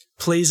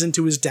plays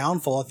into his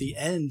downfall at the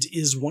end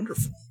is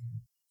wonderful.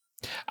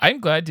 I'm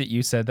glad that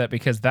you said that,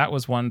 because that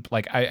was one,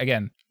 like, I,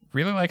 again,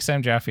 really like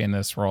Sam Jaffe in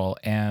this role,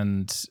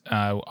 and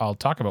I'll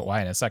talk about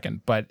why in a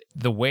second, but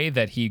the way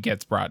that he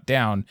gets brought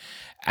down,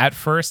 at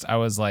first I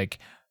was like,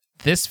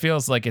 this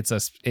feels like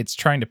it's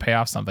trying to pay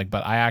off something,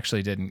 but I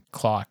actually didn't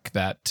clock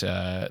that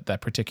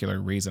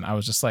particular reason. I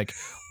was just like,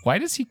 why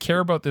does he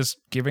care about this,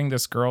 giving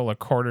this girl a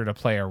quarter to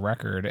play a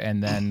record,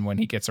 and then when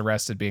he gets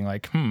arrested being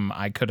like,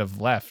 I could have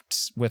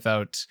left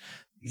without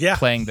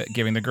giving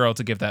the girl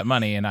to give that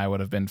money and I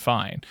would have been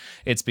fine.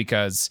 It's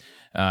because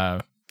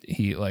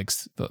he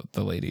likes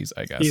the ladies,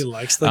 I guess. He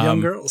likes the young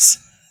girls.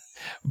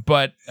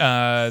 But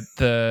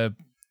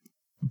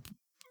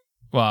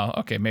well,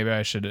 okay, maybe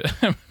I should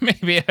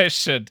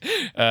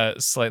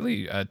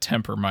slightly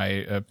temper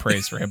my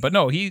praise for him. But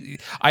no,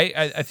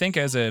 I think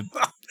as a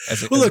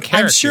Well, look,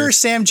 I'm sure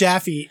Sam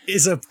Jaffe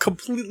is a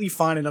completely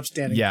fine and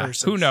upstanding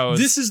person. Who knows?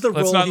 This is the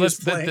role he was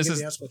playing.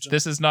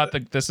 This is not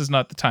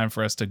the time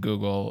for us to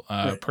Google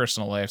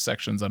personal life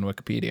sections on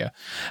Wikipedia.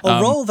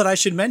 A role that I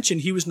should mention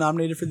he was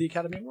nominated for the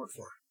Academy Award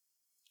for.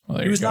 Well,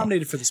 he was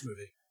nominated for this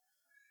movie.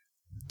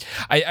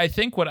 I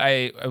think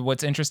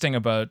what's interesting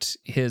about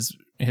his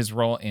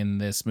role in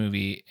this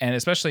movie, and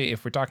especially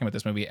if we're talking about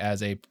this movie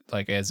as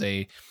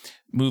a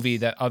movie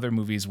that other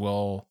movies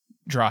will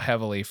draw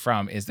heavily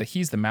from, is that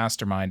he's the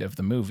mastermind of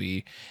the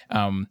movie,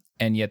 and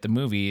yet the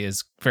movie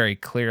is very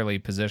clearly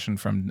positioned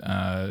from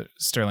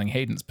Sterling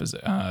Hayden's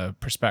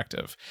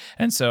perspective,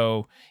 and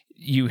so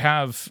you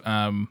have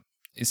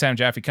Sam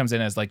Jaffe comes in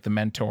as like the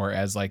mentor,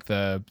 as like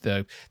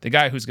the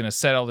guy who's going to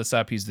set all this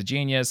up. He's the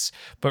genius,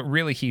 but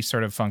really he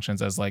sort of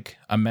functions as like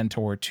a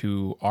mentor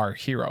to our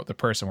hero, the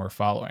person we're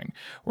following.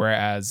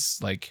 Whereas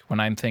like when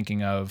I'm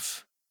thinking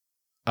of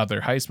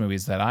other heist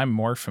movies that I'm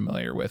more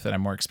familiar with, that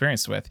I'm more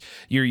experienced with,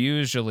 you're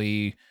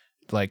usually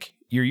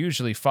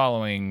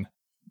following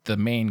the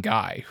main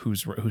guy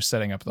who's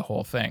setting up the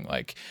whole thing,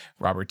 like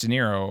Robert De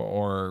Niro,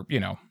 or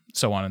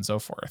so on and so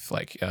forth.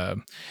 Like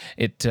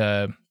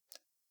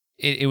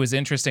it was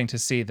interesting to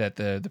see that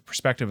the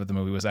perspective of the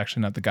movie was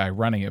actually not the guy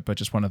running it, but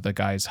just one of the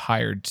guys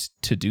hired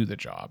to do the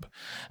job,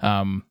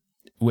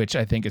 which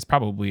I think is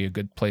probably a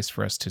good place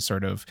for us to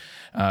sort of.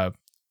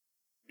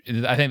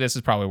 I think this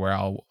is probably where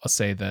I'll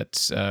say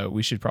that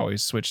we should probably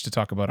switch to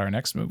talk about our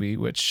next movie,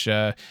 which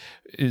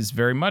is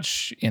very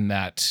much in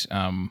that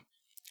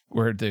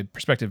where the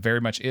perspective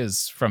very much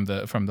is from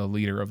the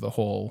leader of the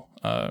whole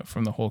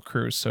from the whole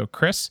crew. So,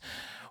 Chris,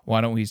 why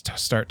don't we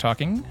start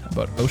talking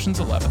about Ocean's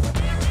 11?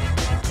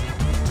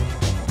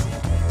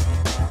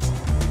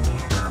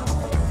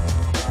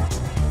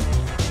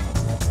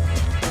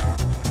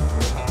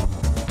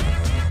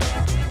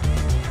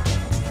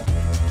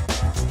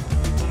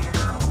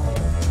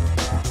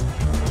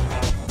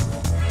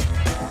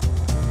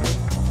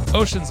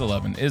 Ocean's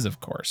 11 is,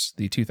 of course,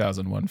 the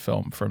 2001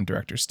 film from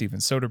director Steven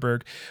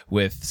Soderbergh,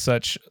 with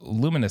such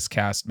luminous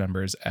cast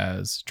members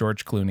as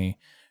George Clooney,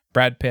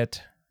 Brad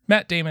Pitt,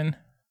 Matt Damon,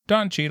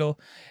 Don Cheadle,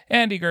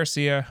 Andy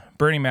Garcia,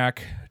 Bernie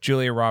Mac,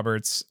 Julia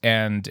Roberts,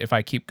 and if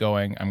I keep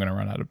going, I'm going to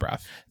run out of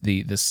breath.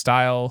 The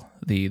style,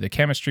 the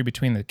chemistry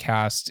between the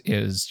cast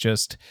is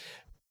just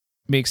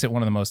makes it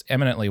one of the most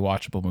eminently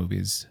watchable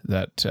movies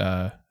that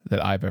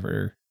I've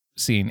ever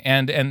seen,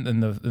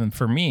 and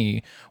for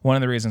me, one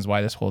of the reasons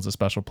why this holds a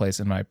special place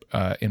in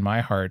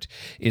my heart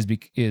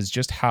is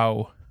just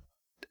how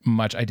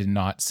much I did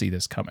not see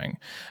this coming.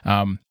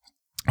 Before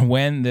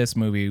this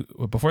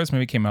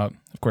movie came out,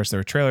 of course, there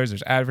were trailers,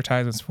 there's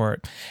advertisements for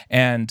it,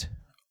 and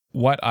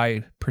what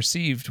I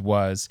perceived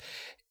was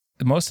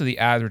most of the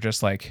ads were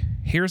just like,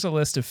 here's a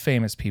list of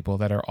famous people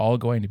that are all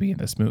going to be in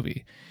this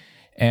movie,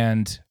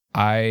 and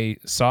I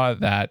saw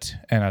that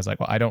and I was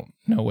like, well, I don't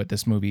know what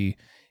this movie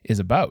is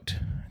about.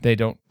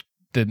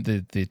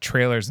 The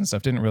trailers and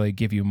stuff didn't really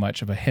give you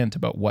much of a hint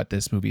about what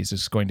this movie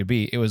is going to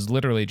be. It was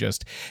literally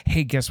just,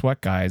 hey, guess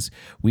what, guys?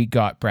 We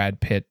got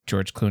Brad Pitt,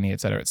 George Clooney,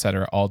 et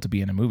cetera, all to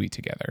be in a movie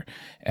together.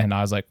 And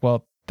I was like,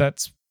 well,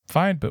 that's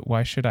fine, but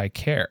why should I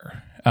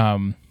care?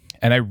 And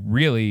I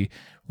really,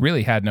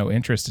 really had no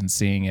interest in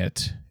seeing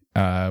it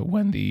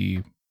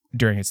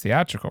during its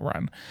theatrical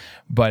run.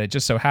 But it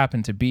just so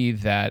happened to be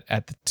that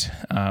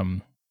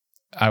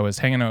I was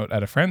hanging out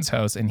at a friend's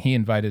house, and he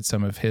invited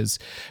some of his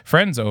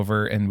friends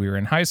over, and we were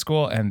in high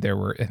school, and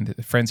the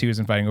friends he was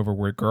inviting over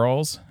were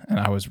girls, and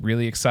I was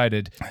really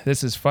excited.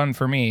 This is fun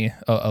for me,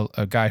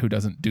 a guy who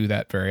doesn't do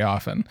that very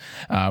often.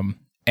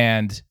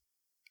 And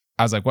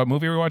I was like, what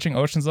movie are we watching?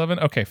 Ocean's 11?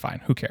 Okay, fine.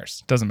 Who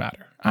cares? Doesn't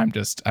matter. I'm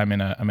in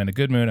a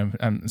good mood.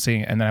 I'm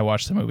seeing it. And then I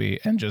watched the movie,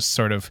 and just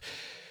sort of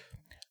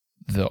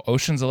the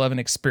Ocean's 11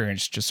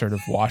 experience just sort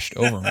of washed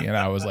over me, and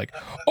I was like,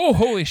 "Oh,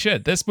 holy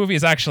shit! This movie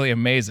is actually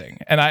amazing."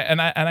 And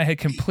I had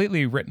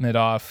completely written it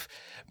off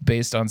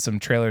based on some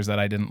trailers that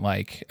I didn't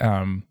like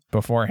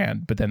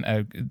beforehand. But then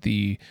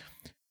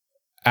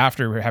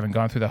after having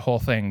gone through the whole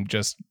thing,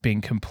 just being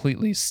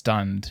completely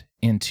stunned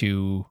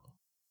into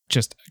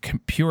just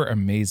pure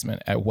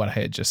amazement at what I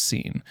had just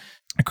seen.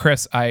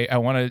 Chris,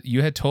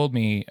 you had told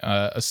me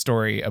a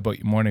story about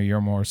one of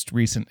your most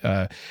recent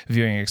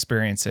viewing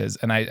experiences,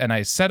 and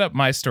I set up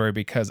my story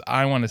because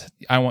I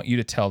want you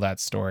to tell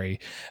that story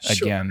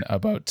again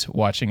about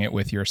watching it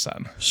with your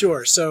son.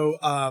 Sure. So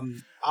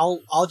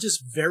I'll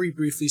just very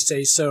briefly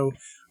say,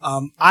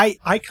 I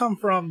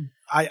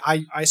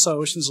saw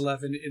Ocean's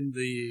 11 in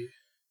the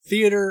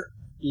theater.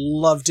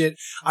 Loved it.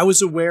 I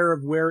was aware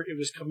of where it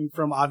was coming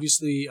from.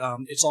 Obviously,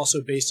 it's also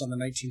based on the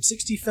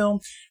 1960 film.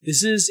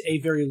 This is a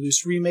very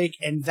loose remake,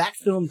 and that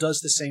film does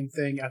the same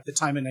thing. At the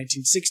time in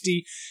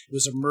 1960, it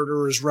was a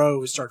murderer's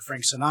row. It starred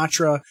Frank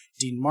Sinatra,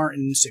 Dean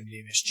Martin, Sammy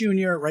Davis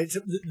Jr., right?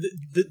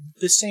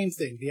 The same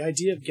thing. The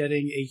idea of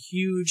getting a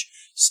huge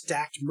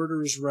stacked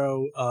murderer's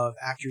row of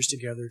actors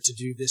together to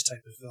do this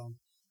type of film.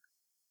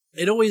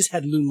 It always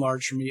had loomed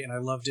large for me, and I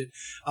loved it.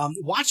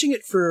 Watching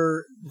it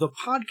for the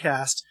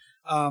podcast,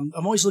 I'm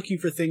always looking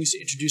for things to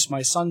introduce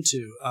my son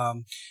to.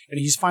 And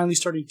he's finally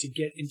starting to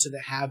get into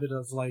the habit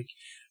of like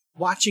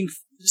watching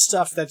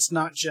stuff that's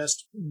not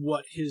just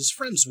what his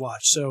friends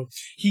watch. So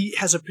he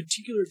has a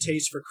particular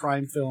taste for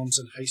crime films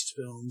and heist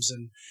films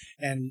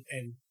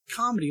and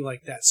comedy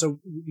like that. So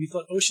we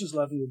thought Ocean's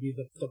 11 would be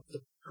the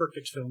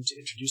perfect film to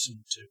introduce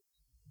him to.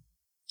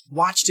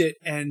 Watched it,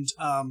 and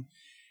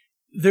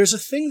there's a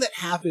thing that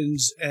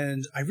happens,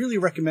 and I really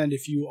recommend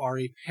if you are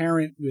a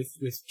parent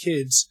with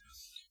kids,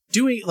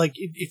 doing like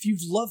if you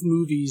love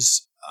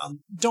movies,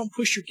 don't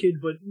push your kid,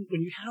 but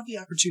when you have the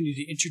opportunity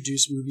to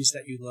introduce movies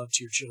that you love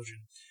to your children,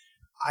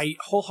 I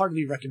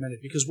wholeheartedly recommend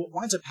it, because what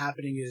winds up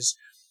happening is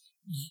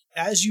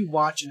as you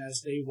watch and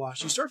as they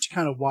watch, you start to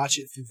kind of watch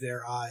it through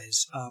their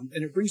eyes,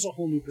 and it brings a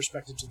whole new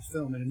perspective to the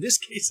film. And in this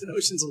case, in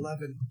Ocean's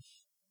 11,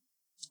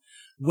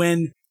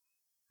 when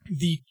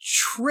the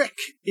trick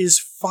is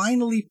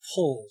finally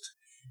pulled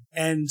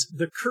and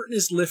the curtain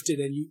is lifted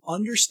and you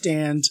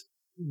understand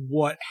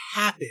what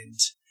happened,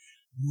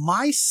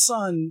 my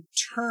son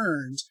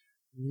turned,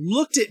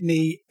 looked at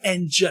me,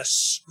 and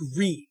just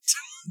screamed.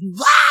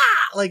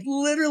 Like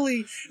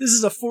literally, this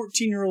is a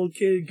 14-year-old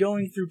kid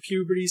going through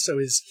puberty, so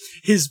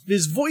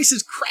his voice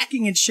is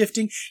cracking and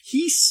shifting.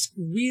 He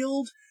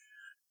squealed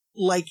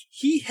like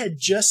he had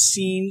just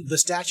seen the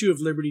Statue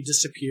of Liberty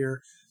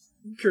disappear,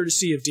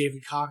 courtesy of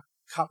David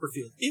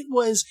Copperfield. It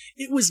was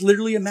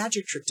literally a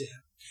magic trick to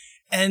him.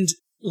 And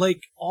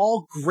like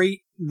all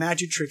great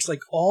magic tricks,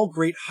 like all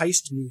great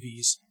heist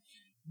movies,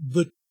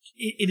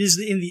 it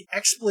is in the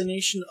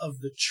explanation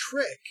of the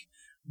trick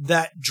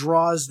that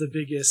draws the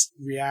biggest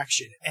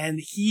reaction. And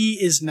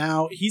he's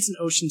an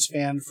Ocean's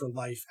fan for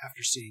life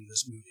after seeing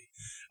this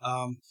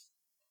movie.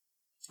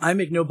 I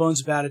make no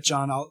bones about it,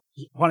 John. I'll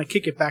want to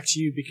kick it back to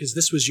you because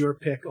this was your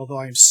pick, although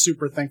I am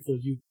super thankful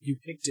you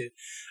picked it.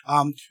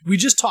 We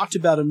just talked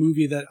about a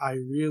movie that I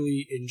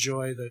really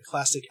enjoy, the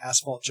classic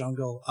Asphalt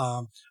Jungle.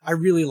 I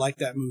really like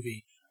that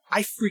movie.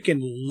 I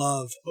freaking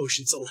love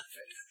Ocean's 11.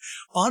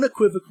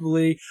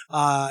 Unequivocally,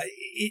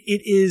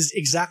 it is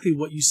exactly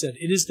what you said.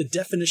 It is the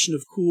definition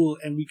of cool,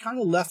 and we kind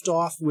of left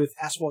off with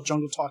Asphalt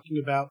Jungle talking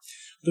about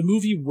the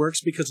movie works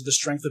because of the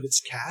strength of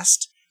its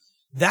cast.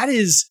 That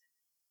is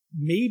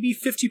maybe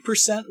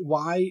 50%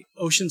 why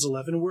Ocean's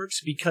 11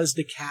 works, because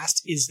the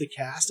cast is the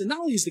cast. And not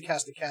only is the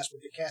cast, but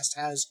the cast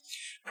has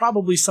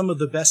probably some of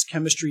the best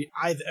chemistry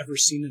I've ever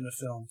seen in a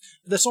film.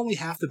 But that's only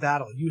half the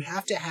battle. You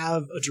have to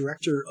have a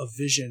director of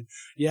vision.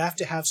 You have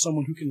to have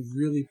someone who can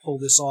really pull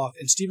this off.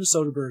 And Steven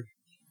Soderbergh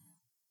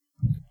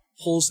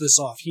pulls this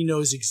off. He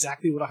knows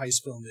exactly what a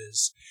heist film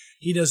is.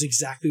 He knows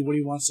exactly what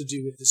he wants to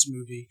do with this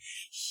movie.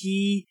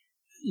 He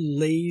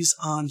lays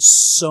on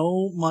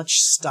so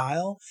much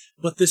style,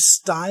 but the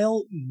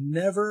style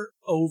never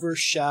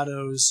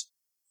overshadows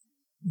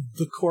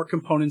the core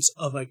components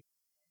of a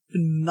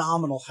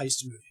phenomenal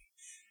heist movie.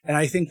 And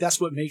I think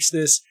that's what makes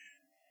this.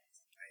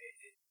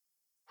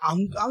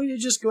 I'm going to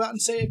just go out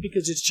and say it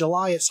because it's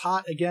July, it's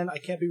hot. Again, I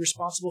can't be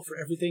responsible for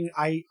everything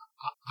I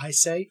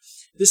say.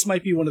 This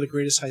might be one of the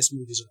greatest heist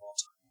movies of all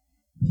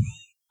time.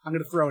 I'm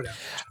going to throw it out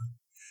there.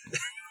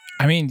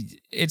 I mean,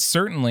 it's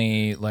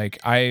certainly like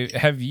I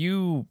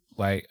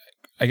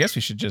guess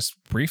we should just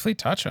briefly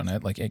touch on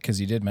it, like, because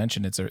you did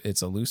mention it's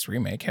a loose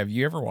remake. Have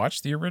you ever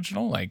watched the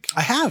original? Like,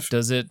 I have.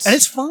 Does it? And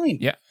it's fine.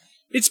 Yeah,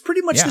 it's pretty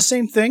much the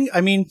same thing.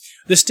 I mean,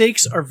 the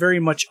stakes are very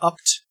much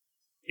upped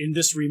in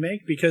this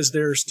remake because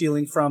they're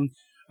stealing from.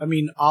 I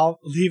mean, I'll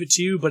leave it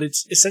to you, but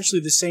it's essentially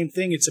the same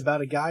thing. It's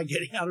about a guy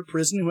getting out of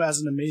prison who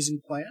has an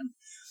amazing plan,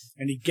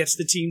 and he gets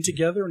the team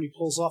together and he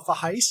pulls off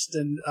a heist,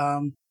 and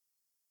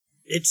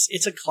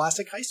It's a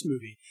classic heist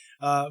movie,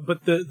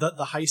 but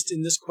the heist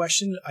in this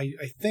question,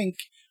 I think,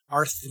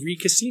 are 3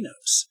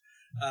 casinos,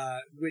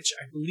 which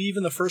I believe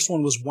in the first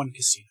one was 1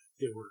 casino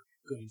they were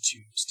going to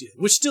steal,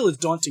 which still is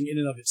daunting in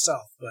and of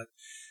itself. But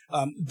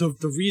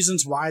the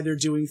reasons why they're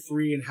doing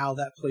 3 and how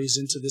that plays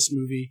into this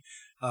movie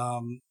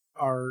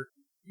are,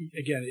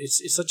 again,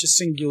 it's such a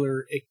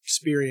singular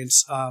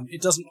experience.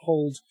 It doesn't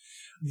hold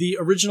the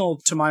original,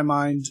 to my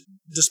mind,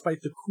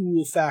 despite the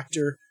cool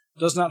factor.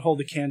 Does not hold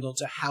a candle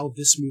to how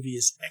this movie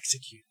is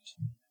executed,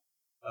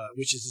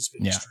 which is its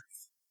biggest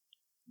strength.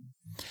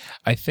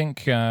 I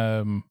think,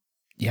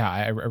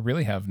 I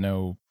really have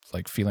no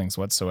like feelings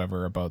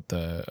whatsoever about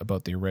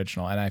the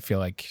original, and I feel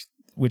like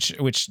which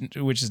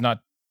is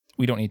not.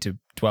 We don't need to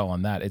dwell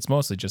on that. It's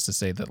mostly just to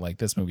say that like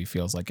this movie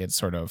feels like it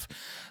sort of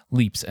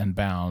leaps and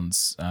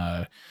bounds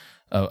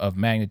of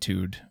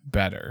magnitude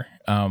better.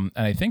 And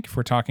I think if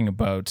we're talking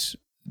about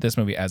this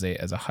movie as a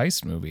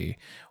heist movie,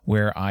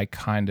 where I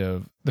kind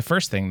of, the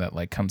first thing that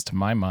like comes to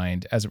my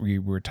mind as we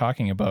were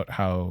talking about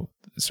how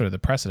sort of the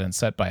precedent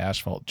set by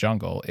Asphalt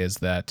Jungle is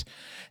that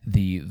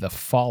the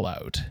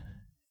fallout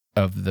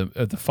of the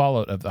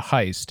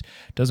heist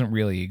doesn't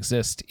really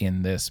exist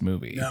in this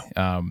movie.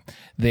 No.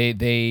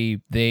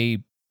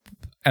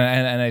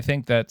 And I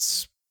think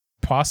that's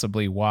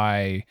possibly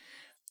why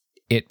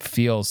it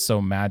feels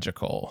so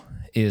magical,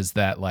 is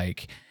that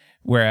like,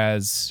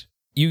 whereas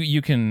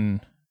you can,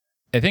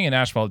 I think in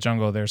Asphalt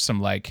Jungle, there's some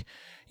like,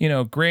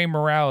 gray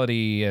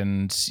morality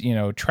and,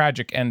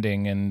 tragic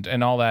ending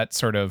and all that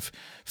sort of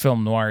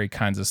film noir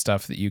kinds of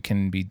stuff that you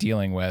can be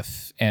dealing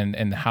with,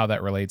 and how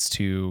that relates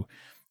to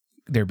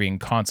there being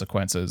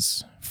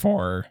consequences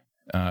for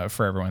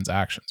everyone's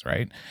actions,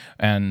 right?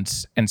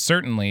 And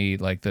certainly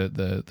like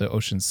the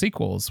Ocean's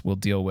sequels will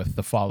deal with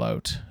the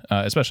fallout,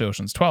 especially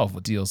Ocean's 12,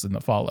 what deals in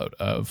the fallout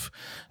of.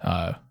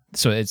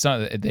 So it's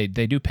not they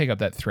do pick up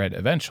that thread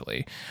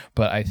eventually,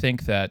 but I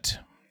think that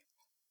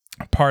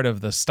part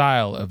of the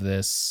style of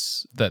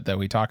this that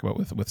we talk about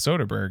with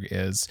Soderbergh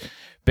is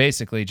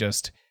basically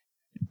just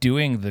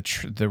doing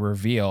the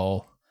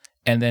reveal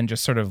and then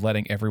just sort of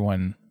letting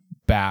everyone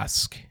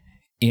bask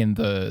in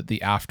the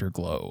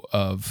afterglow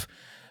of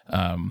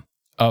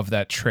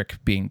that trick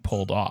being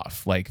pulled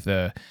off, like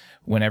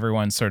when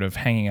everyone's sort of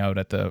hanging out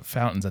at the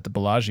fountains at the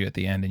Bellagio at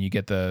the end, and you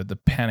get the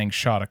panning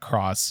shot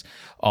across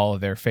all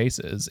of their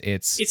faces.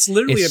 It's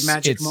literally a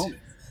magic moment.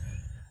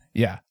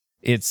 Yeah,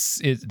 it's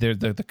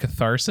the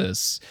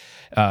catharsis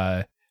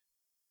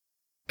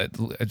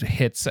it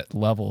hits at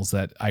levels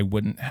that I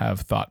wouldn't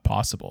have thought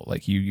possible.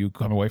 Like you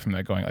come away from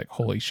that going like,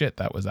 holy shit,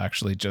 that was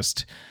actually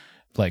just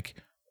like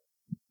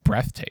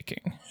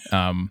breathtaking.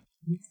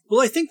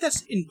 Well, I think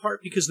that's in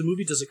part because the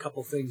movie does a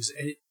couple things,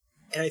 and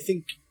I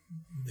think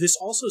this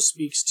also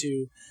speaks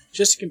to,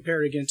 just to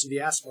compare it again to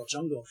the Asphalt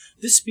Jungle,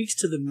 this speaks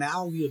to the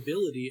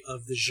malleability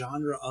of the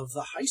genre of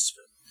the heist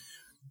film.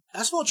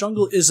 Asphalt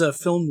Jungle is a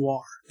film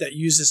noir that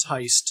uses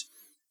heist,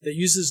 that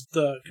uses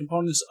the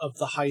components of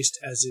the heist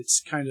as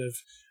its kind of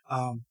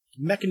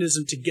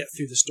mechanism to get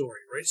through the story,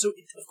 right? So,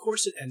 of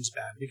course it ends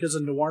bad, because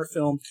a noir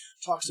film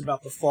talks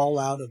about the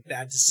fallout of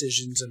bad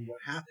decisions and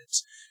what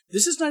happens.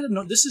 This is not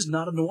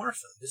a noir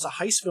film. It's a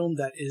heist film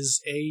that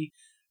is a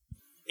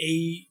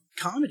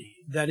comedy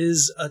that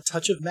is a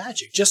touch of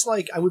magic. Just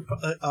like I would,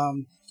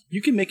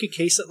 you can make a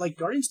case that like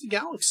Guardians of the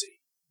Galaxy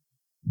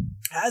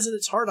has at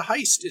its heart a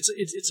heist.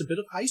 It's a bit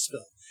of heist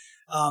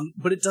film,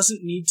 but it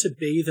doesn't need to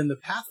bathe in the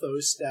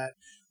pathos that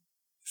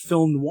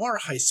film noir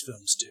heist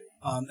films do.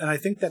 And I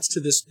think that's to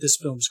this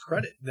film's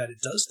credit that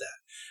it does that.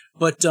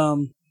 But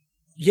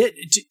yet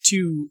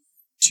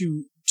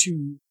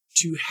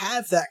to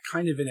have that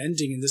kind of an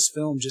ending in this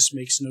film just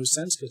makes no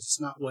sense, because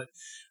it's not what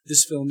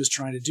this film is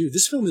trying to do.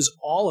 This film is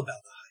all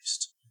about the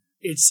heist.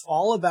 It's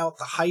all about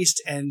the heist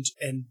and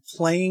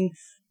playing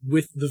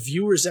with the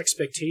viewer's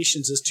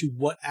expectations as to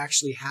what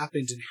actually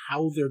happened and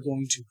how they're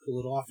going to pull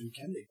it off, and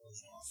can they pull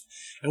it off.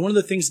 And one of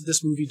the things that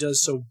this movie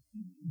does so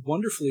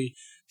wonderfully,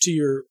 to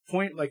your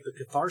point, like the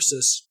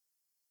catharsis,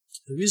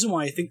 the reason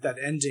why I think that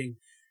ending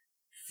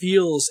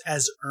feels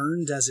as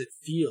earned as it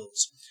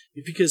feels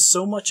is because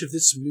so much of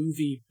this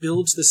movie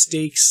builds the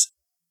stakes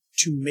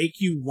to make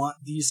you want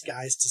these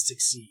guys to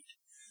succeed.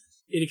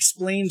 It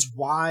explains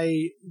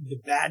why the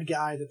bad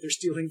guy that they're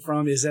stealing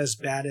from is as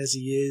bad as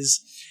he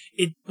is.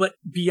 But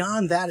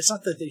beyond that, it's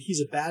not that he's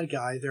a bad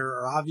guy. There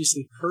are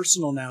obviously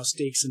personal now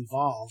stakes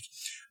involved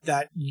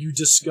that you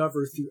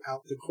discover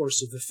throughout the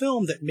course of the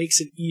film that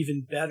makes it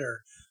even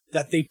better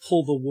that they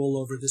pull the wool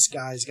over this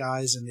guy's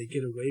guys and they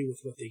get away with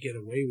what they get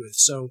away with.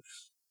 So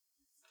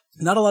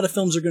not a lot of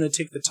films are going to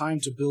take the time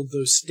to build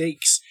those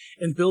stakes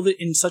and build it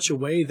in such a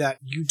way that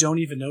you don't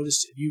even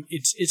notice it.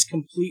 It's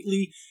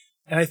completely,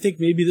 and I think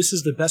maybe this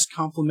is the best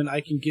compliment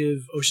I can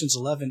give Ocean's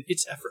 11.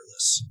 It's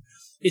effortless.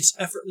 It's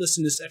effortless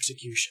in its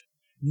execution.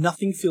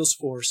 Nothing feels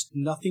forced.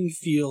 Nothing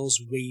feels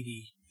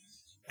weighty.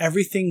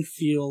 Everything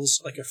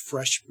feels like a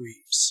fresh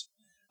breeze.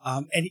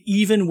 And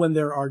even when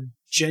there are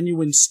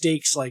genuine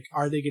stakes, like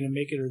are they going to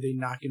make it or are they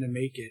not going to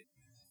make it,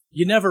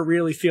 you never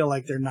really feel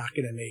like they're not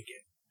going to make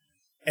it.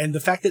 And the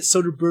fact that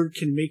Soderbergh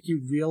can make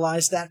you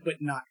realize that but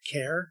not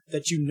care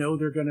that you know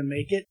they're going to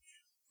make it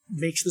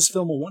makes this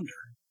film a wonder.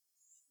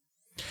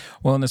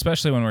 Well, and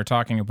especially when we're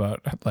talking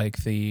about like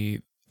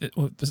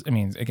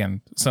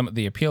again, some of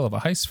the appeal of a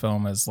heist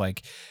film is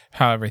like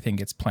how everything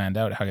gets planned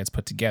out, how it gets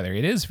put together.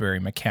 It is very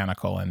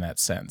mechanical in that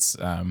sense.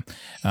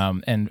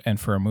 And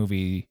for a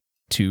movie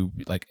to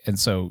like, and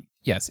so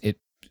yes,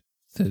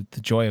 the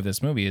joy of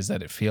this movie is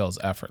that it feels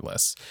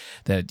effortless,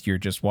 that you're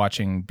just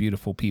watching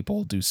beautiful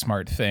people do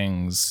smart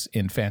things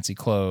in fancy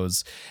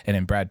clothes, and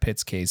in Brad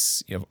Pitt's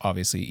case,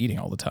 obviously eating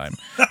all the time.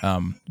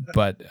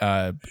 But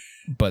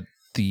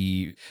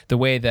the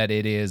way that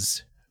it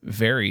is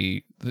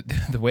the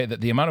way that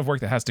the amount of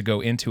work that has to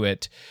go into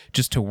it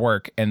just to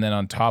work, and then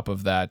on top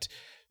of that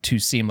to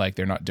seem like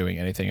they're not doing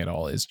anything at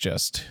all, is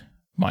just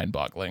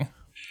mind-boggling.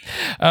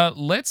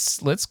 Let's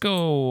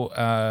circle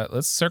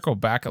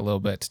back a little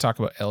bit to talk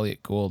about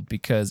Elliott Gould,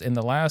 because in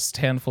the last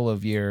handful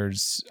of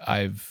years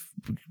I've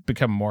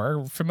become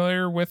more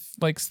familiar with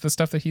like the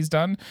stuff that he's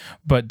done,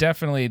 but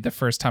definitely the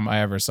first time I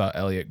ever saw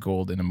Elliott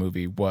Gould in a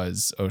movie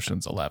was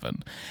Ocean's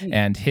 11,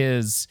 and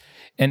his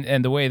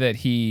and the way that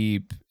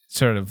he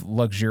sort of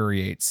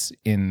luxuriates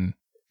in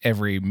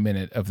every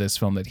minute of this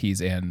film that he's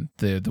in,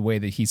 the way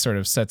that he sort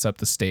of sets up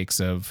the stakes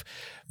of,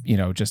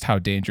 just how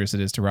dangerous it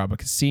is to rob a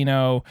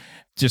casino,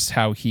 just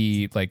how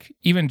he like,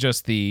 even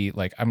just the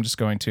like, I'm just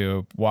going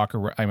to walk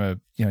around,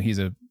 he's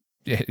a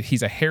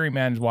he's a hairy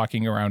man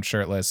walking around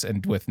shirtless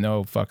and with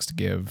no fucks to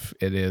give.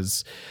 It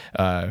is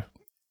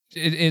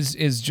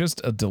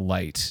just a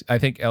delight. I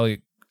think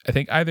Elliot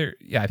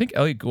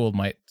Gould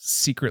might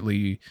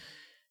secretly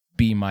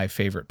be my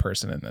favorite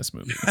person in this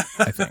movie.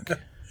 I think.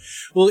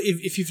 Well,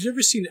 if you've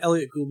never seen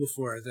Elliot Gould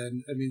before,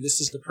 then I mean, this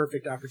is the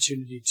perfect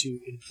opportunity to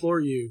implore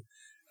you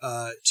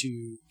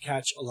to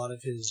catch a lot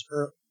of his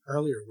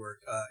earlier work.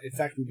 In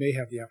fact, we may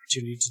have the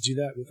opportunity to do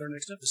that with our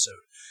next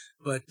episode.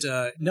 But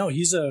no,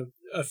 he's a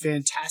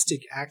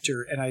fantastic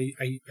actor, and I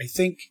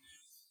think,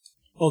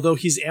 although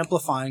he's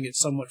amplifying it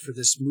somewhat for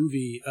this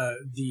movie,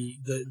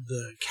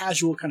 the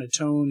casual kind of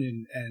tone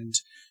and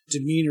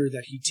demeanor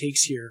that he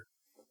takes here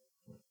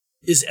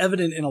is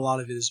evident in a lot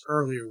of his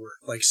earlier work.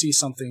 Like see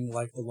something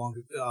like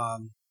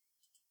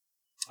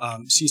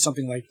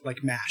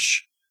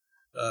MASH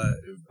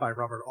by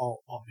Robert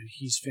Altman.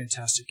 He's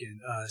fantastic in.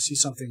 See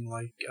something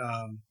like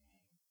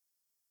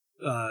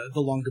The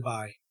Long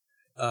Goodbye,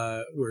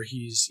 where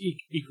he's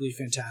equally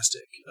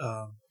fantastic.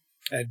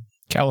 And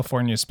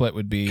California Split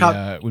would be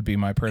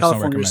my personal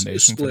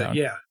recommendation for that.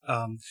 Yeah,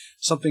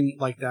 something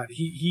like that.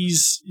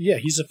 He's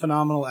a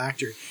phenomenal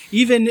actor.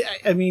 Even,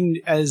 I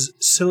mean, as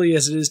silly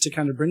as it is to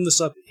kind of bring this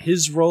up,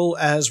 his role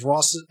as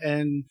Ross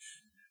and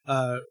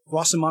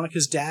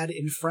Monica's dad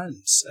in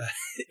Friends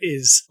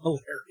is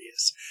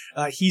hilarious.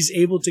 He's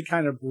able to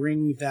kind of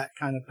bring that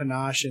kind of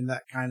panache and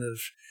that kind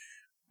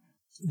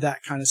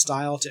of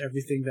style to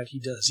everything that he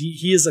does.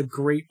 He is a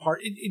great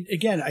part.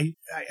 Again, I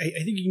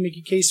think you can make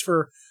a case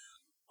for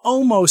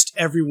almost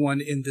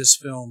everyone in this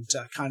film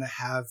to kind of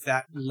have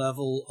that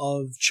level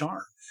of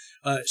charm.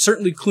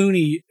 Certainly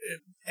Clooney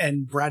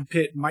and Brad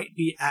Pitt might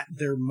be at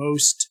their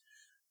most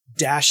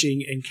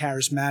dashing and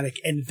charismatic,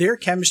 and their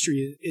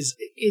chemistry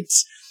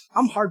it's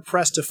I'm hard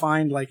pressed to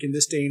find, like, in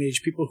this day and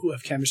age, people who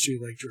have chemistry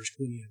like George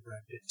Clooney and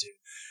Brad Pitt do.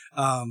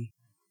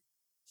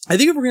 I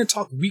think if we're going to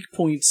talk weak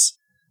points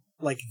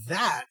like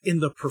that in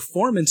the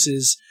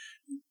performances,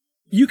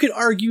 you could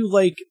argue,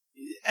 like,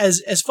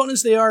 as fun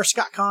as they are,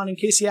 Scott Caan and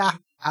Casey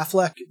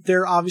Affleck,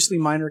 they're obviously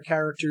minor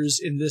characters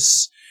in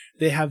this.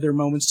 They have their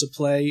moments to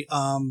play.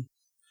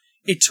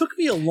 It took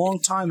me a long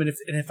time, and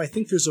if I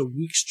think there's a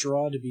weak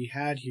straw to be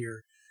had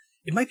here,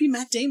 it might be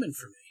Matt Damon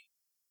for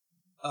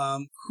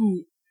me,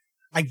 who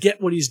I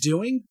get what he's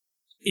doing.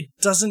 It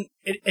doesn't,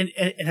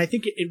 and I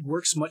think it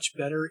works much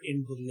better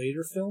in the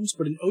later films.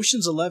 But in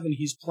Ocean's 11,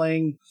 he's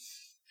playing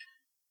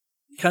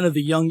kind of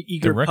the young,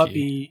 eager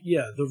puppy.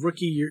 Yeah, the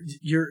rookie.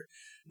 You're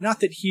not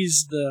that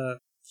he's the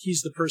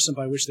person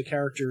by which the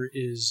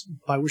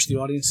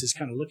audience is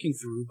kind of looking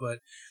through, but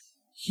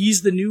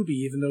he's the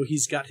newbie, even though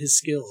he's got his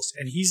skills,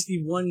 and he's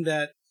the one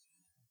that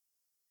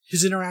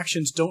his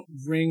interactions don't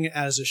ring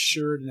as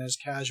assured and as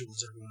casual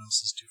as everyone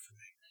else's do for me.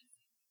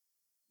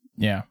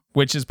 Yeah,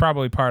 which is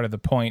probably part of the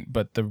point,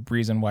 but the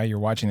reason why you're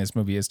watching this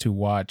movie is to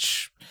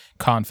watch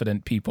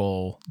confident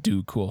people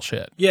do cool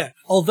shit. Yeah,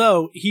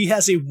 although he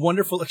has a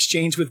wonderful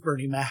exchange with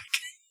Bernie Mac,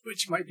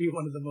 which might be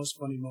one of the most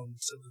funny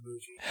moments of the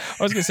movie.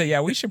 I was going to say,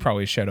 yeah, we should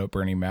probably shout out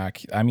Bernie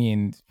Mac. I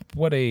mean,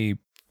 what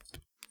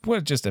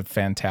just a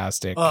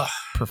fantastic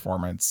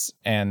performance,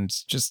 and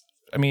just,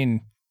 I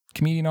mean,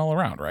 comedian all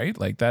around, right?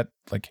 Like that,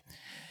 like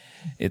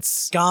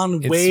it's gone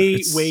way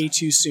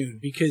too soon,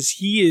 because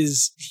he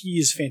is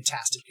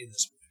fantastic in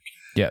this movie.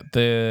 Yeah,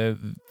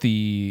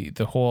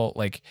 the whole,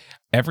 like,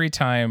 every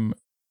time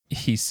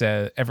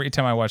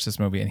I watch this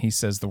movie and he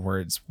says the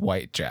words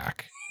 "White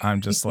Jack,"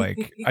 I'm just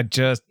like, I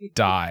just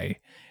die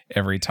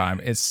every time.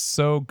 It's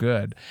so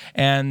good.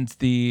 And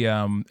the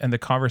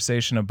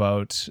conversation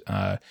about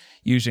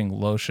using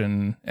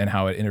lotion and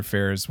how it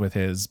interferes with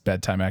his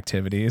bedtime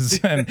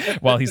activities, and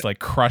while he's like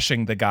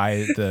crushing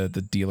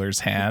the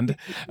dealer's hand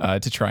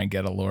to try and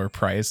get a lower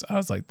price, I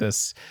was like, it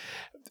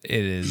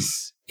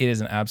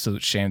is an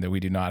absolute shame that we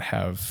do not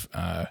have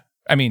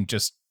I mean,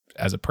 just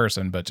as a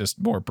person, but just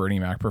more Bernie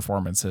Mac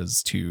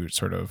performances to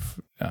sort of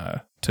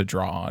to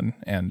draw on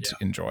and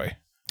enjoy.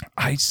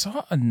 I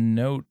saw a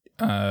note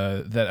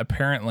that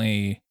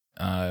apparently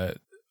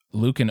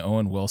Luke and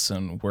Owen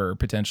Wilson were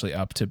potentially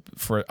up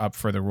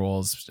for the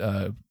roles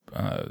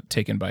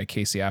taken by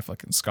Casey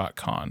Affleck and Scott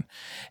Caan,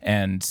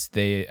 and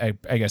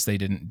I guess they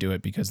didn't do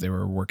it because they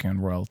were working on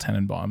Royal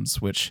Tenenbaums,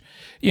 which,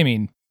 I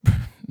mean,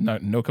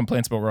 no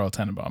complaints about Royal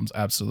Tenenbaums,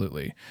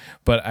 absolutely,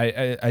 but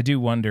I do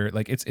wonder,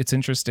 like, it's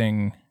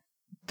interesting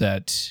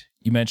that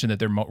you mentioned that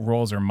their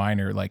roles are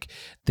minor, like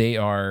they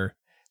are,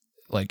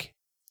 like,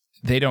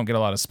 they don't get a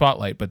lot of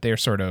spotlight, but they're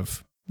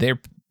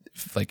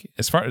like,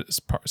 as far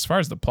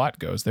as the plot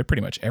goes, they're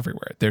pretty much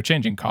everywhere. They're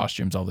changing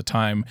costumes all the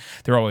time.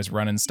 They're always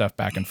running stuff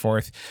back and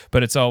forth,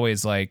 but it's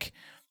always like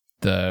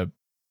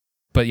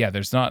but yeah,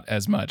 there's not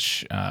as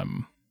much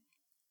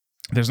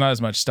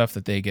stuff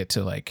that they get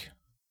to, like,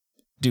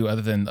 do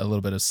other than a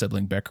little bit of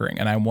sibling bickering.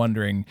 And I'm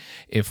wondering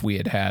if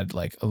we had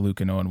like a Luke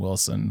and Owen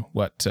Wilson,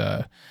 what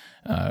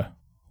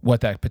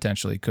that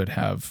potentially could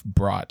have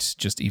brought,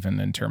 just even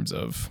in terms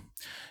of,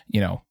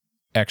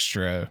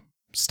 extra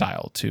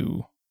style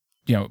to,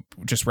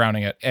 just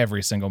rounding out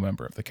every single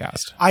member of the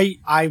cast.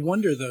 I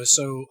wonder though,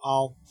 so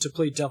to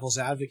play devil's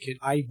advocate,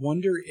 I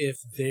wonder if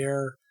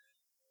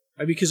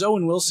because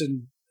Owen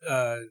Wilson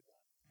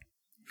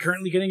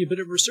currently getting a bit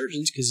of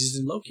resurgence because he's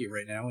in Loki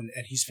right now, and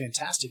he's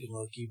fantastic in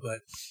Loki, but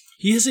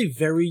he has a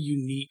very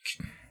unique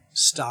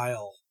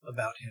style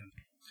about him.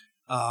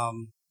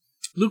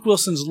 Luke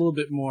Wilson's a little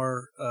bit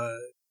more,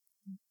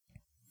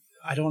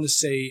 I don't want to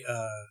say,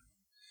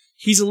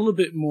 he's a little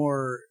bit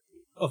more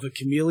of a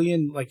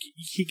chameleon. Like,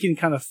 he can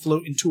kind of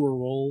float into a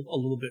role a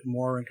little bit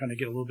more and kind of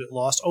get a little bit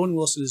lost. Owen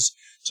Wilson is,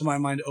 to my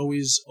mind,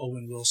 always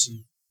Owen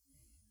Wilson.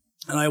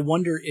 And I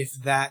wonder if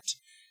that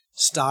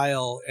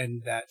style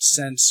and that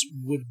sense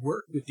would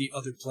work with the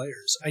other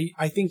players.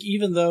 I think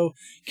even though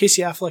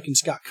Casey Affleck and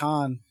Scott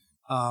Caan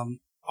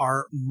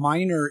are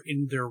minor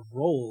in their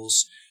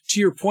roles, to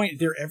your point,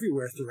 they're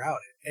everywhere throughout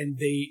it. And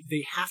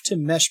they have to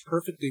mesh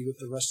perfectly with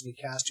the rest of the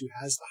cast who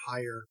has the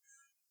higher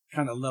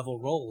kind of level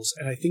roles.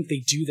 And I think they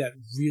do that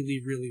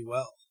really, really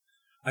well.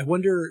 I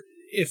wonder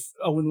if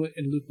Owen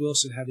and Luke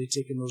Wilson, had they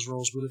taken those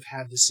roles, would have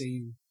had the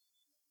same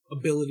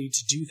ability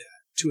to do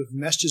that, to have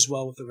meshed as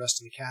well with the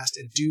rest of the cast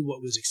and do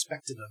what was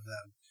expected of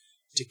them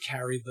to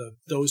carry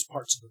those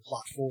parts of the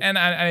plot forward. And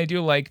I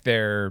do like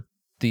their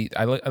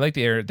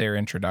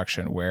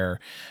introduction where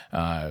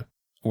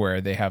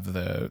they have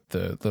the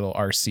little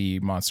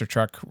RC monster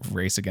truck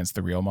race against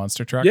the real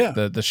monster truck. Yeah.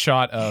 The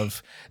shot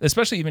of,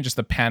 especially even just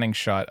the panning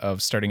shot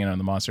of starting in on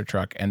the monster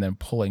truck and then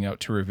pulling out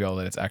to reveal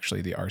that it's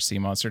actually the RC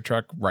monster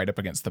truck right up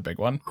against the big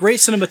one. Great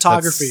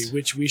cinematography,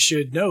 which we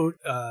should note,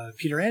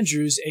 Peter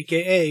Andrews,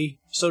 aka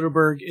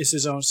Soderbergh, is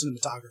his own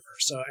cinematographer.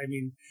 So, I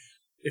mean,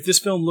 if this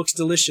film looks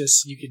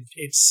delicious, it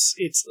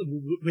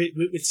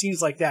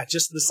seems like that,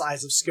 just the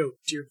size of scope,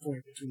 to your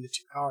point, between the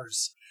two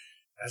cars.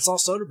 That's all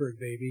Soderbergh,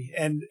 baby.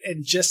 And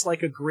just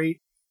like a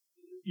great,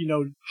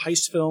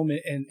 heist film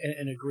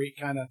and a great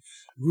kind of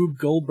Rube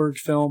Goldberg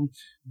film,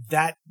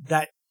 that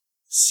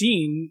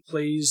scene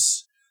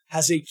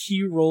has a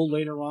key role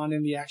later on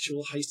in the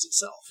actual heist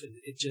itself. And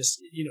it just,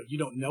 you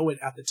don't know it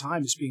at the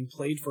time. It's being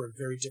played for a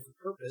very different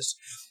purpose.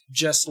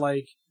 Just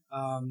like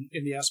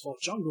in the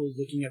Asphalt Jungle,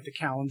 looking at the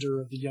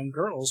calendar of the young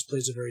girls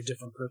plays a very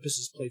different purpose.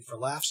 It's played for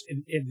laughs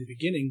in the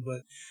beginning,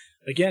 but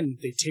again,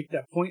 they take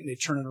that point and they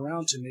turn it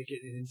around to make it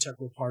an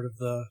integral part of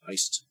the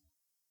heist.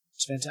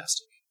 It's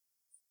fantastic.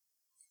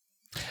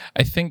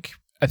 I think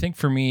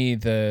for me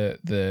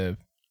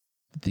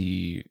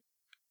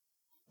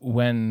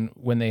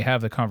when they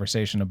have the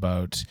conversation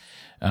about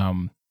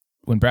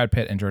when Brad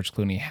Pitt and George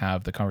Clooney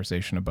have the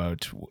conversation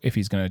about if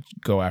he's going to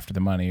go after the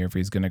money or if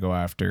he's going to go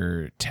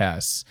after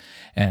Tess,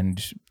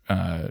 and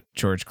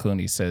George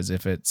Clooney says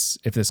if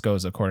this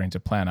goes according to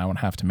plan, I won't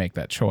have to make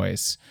that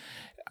choice.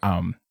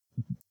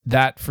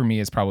 That for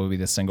me is probably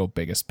the single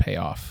biggest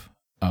payoff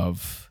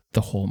of the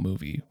whole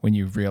movie, when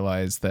you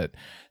realize that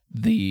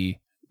the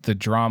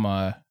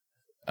drama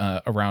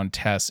around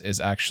Tess is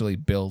actually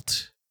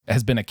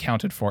has been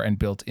accounted for and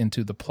built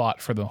into the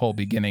plot for the whole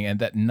beginning, and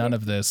that none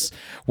of this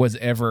was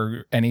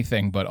ever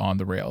anything but on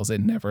the rails.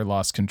 It never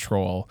lost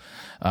control.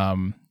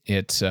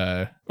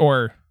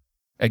 Or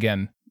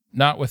again,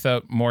 not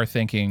without more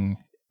thinking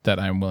that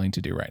I'm willing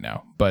to do right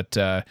now, but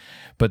the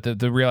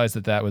realize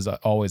that was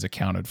always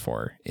accounted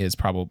for is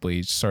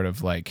probably sort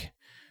of like,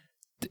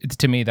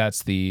 to me,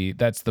 that's the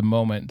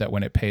moment that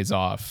when it pays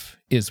off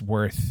is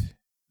worth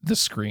the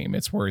scream.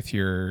 It's worth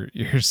your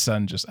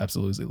son just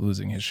absolutely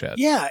losing his shit.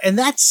 Yeah, and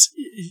that's,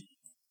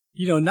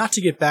 not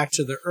to get back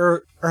to the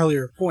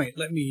earlier point,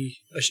 let me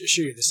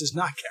assure you, this is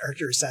not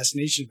character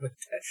assassination, but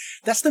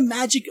that's the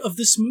magic of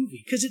this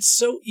movie, because it's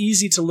so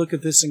easy to look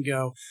at this and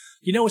go,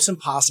 it's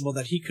impossible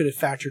that he could have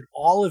factored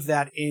all of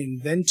that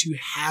in, then to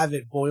have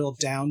it boiled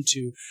down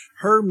to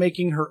her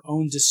making her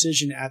own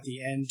decision at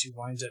the end to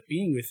wind up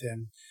being with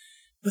him.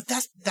 But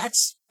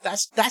that's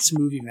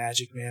movie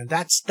magic, man.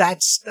 That's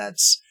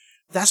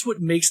what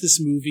makes this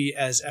movie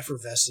as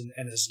effervescent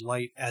and as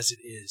light as it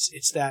is.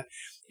 It's that,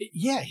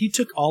 he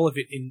took all of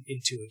it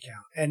into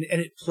account, and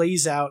it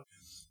plays out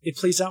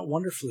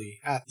wonderfully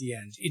at the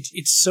end.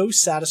 It's so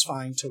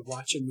satisfying to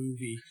watch a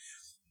movie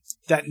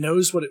that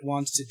knows what it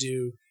wants to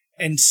do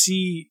and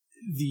see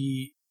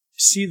the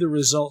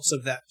results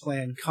of that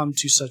plan come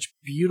to such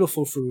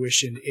beautiful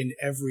fruition in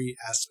every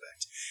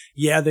aspect.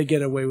 Yeah, they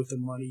get away with the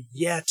money.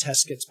 Yeah,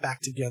 Tess gets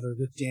back together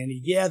with Danny.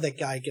 Yeah, that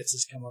guy gets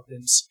his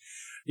comeuppance.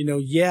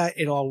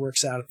 It all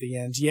works out at the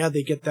end. Yeah,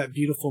 they get that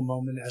beautiful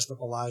moment as the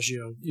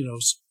Bellagio,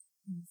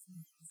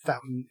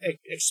 fountain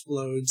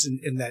explodes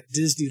in that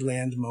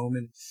Disneyland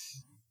moment.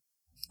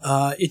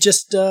 It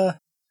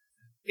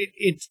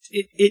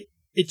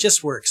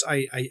just works.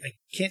 I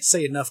can't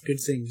say enough good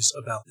things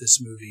about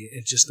this movie,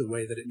 and just the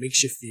way that it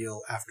makes you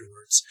feel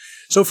afterwards.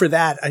 So for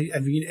that, I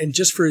mean, and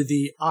just for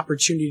the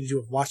opportunity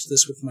to have watched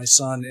this with my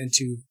son and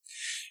to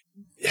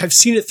have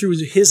seen it through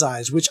his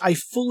eyes, which I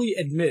fully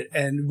admit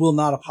and will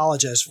not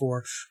apologize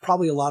for.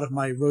 Probably a lot of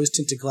my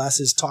rose-tinted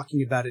glasses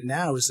talking about it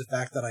now is the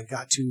fact that I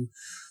got to,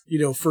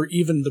 for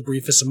even the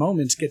briefest of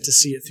moments, get to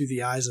see it through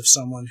the eyes of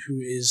someone who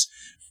is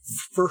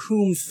for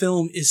whom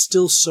film is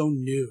still so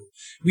new.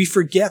 We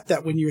forget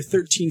that when you're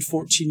 13,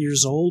 14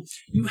 years old,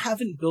 you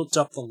haven't built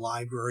up the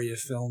library of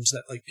films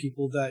that like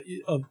people that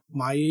of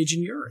my age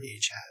and your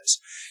age has.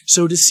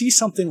 So to see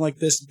something like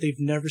this that they've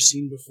never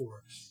seen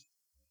before,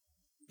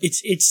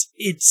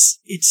 it's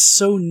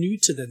so new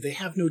to them. They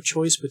have no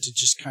choice but to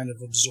just kind of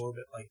absorb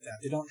it like that.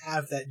 They don't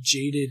have that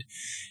jaded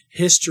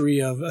history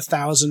of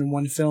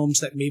 1,001 films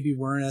that maybe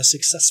weren't as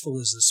successful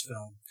as this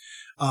film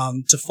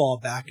to fall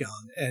back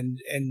on, and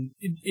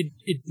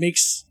it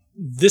makes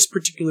this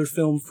particular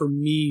film for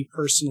me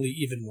personally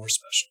even more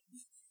special.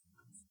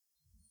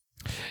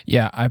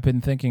 Yeah, I've been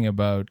thinking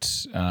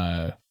about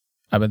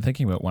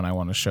when I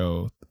want to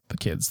show the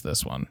kids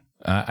this one.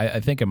 I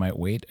think I might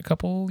wait a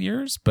couple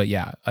years, but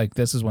yeah, like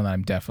this is one that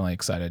I'm definitely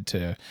excited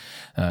to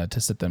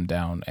sit them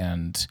down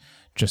and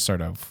just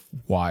sort of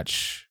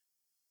watch,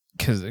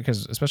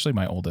 because especially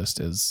my oldest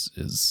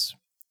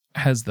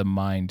has the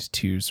mind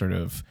to sort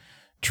of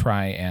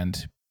try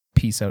and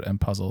piece out and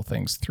puzzle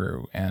things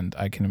through, and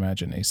I can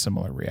imagine a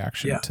similar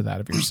reaction to that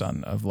of your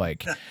son, of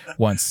like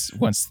once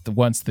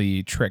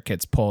the trick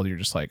gets pulled, you're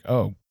just like,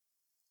 oh,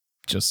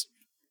 just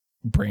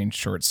brain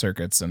short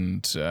circuits,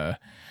 and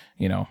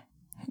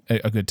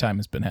a good time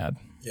has been had.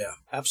 Yeah,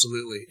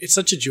 absolutely. It's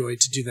such a joy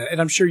to do that.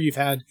 And I'm sure you've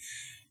had,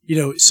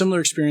 similar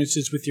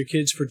experiences with your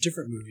kids for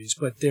different movies,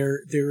 but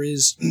there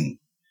is,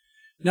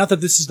 not that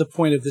this is the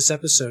point of this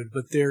episode,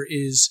 but there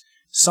is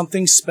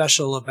something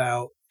special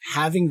about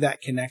having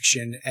that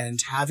connection and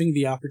having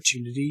the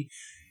opportunity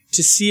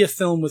to see a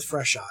film with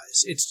fresh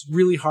eyes. It's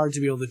really hard to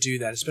be able to do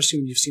that, especially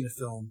when you've seen a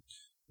film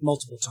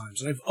multiple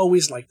times. And I've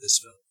always liked this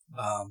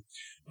film.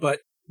 But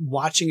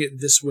watching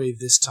it this way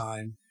this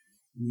time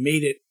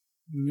made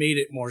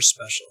it more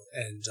special.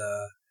 And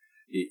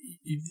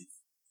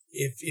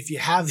if you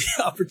have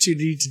the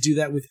opportunity to do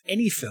that with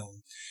any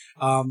film,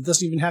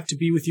 doesn't even have to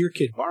be with your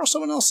kid. Borrow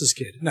someone else's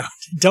kid. No,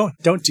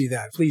 don't do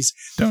that. Please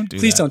don't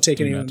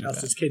take anyone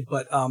else's kid.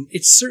 But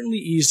it's certainly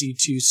easy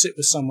to sit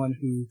with someone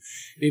who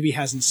maybe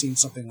hasn't seen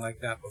something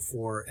like that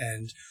before,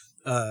 and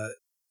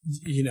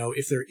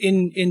if they're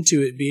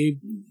into it, be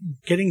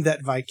getting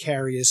that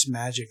vicarious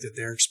magic that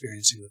they're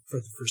experiencing for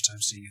the first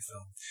time seeing a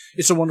film.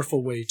 It's a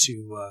wonderful way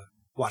to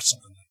watch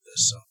something like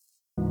this. So.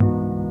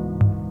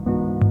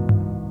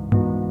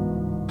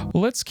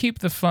 Well, let's keep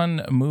the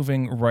fun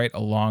moving right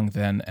along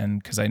then,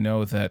 and because I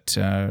know that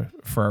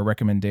for our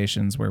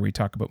recommendations where we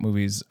talk about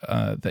movies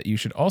that you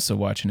should also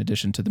watch in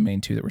addition to the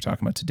main two that we're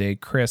talking about today,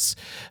 Chris,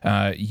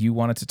 you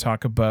wanted to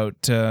talk about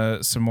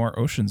some more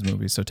Oceans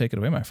movies, so take it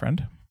away, my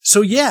friend.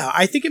 So yeah,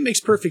 I think it makes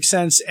perfect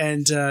sense,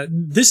 and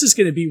this is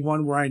going to be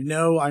one where I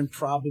know I'm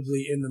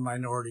probably in the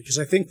minority because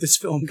I think this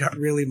film got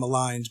really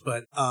maligned,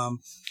 but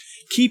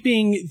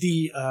keeping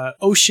the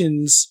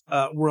Oceans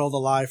world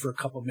alive for a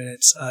couple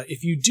minutes,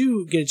 if you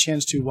do get a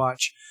chance to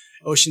watch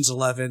Oceans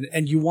 11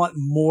 and you want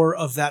more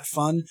of that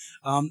fun,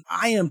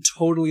 I am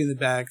totally in the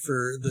bag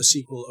for the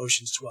sequel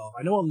Oceans 12.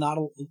 I know not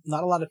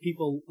a lot of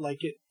people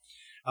like it.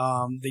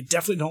 They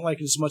definitely don't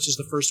like it as much as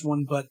the first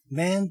one, but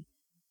man,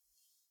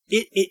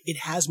 it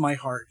has my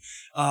heart.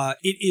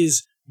 It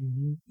is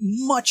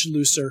much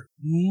looser,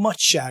 much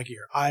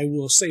shaggier. I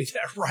will say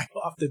that right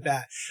off the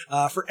bat.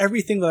 For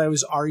everything that I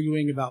was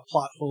arguing about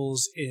plot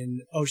holes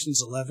in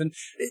Ocean's 11,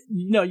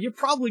 you're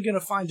probably going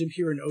to find them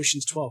here in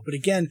Ocean's 12. But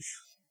again,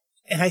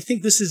 and I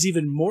think this is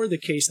even more the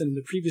case than in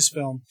the previous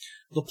film,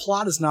 the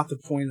plot is not the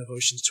point of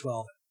Ocean's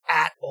 12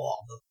 at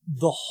all.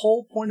 The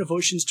whole point of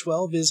Ocean's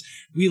 12 is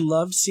we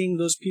loved seeing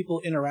those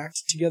people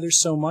interact together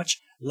so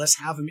much. Let's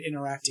have them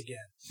interact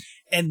again.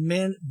 And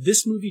man,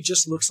 this movie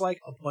just looks like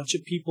a bunch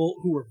of people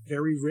who were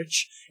very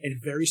rich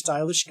and very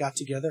stylish got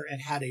together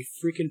and had a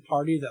freaking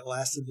party that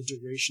lasted the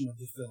duration of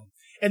the film.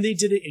 And they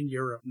did it in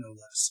Europe, no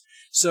less.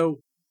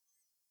 So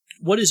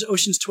what is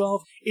Ocean's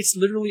 12? It's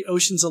literally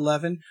Ocean's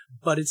 11,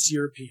 but it's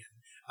European.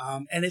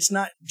 And it's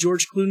not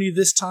George Clooney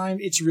this time.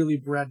 It's really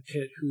Brad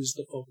Pitt who's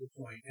the focal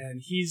point.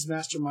 And he's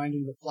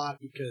masterminding the plot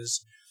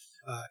because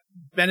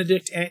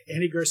Benedict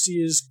Andy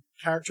Garcia's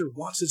character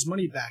wants his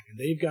money back, and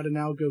they've got to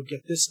now go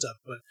get this stuff.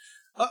 But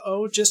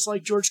just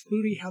like George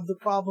Clooney had the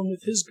problem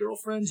with his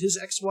girlfriend, his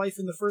ex-wife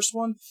in the first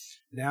one,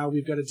 now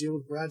we've got to deal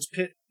with Brad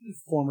Pitt,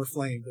 former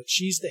flame, but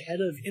she's the head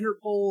of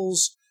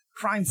Interpol's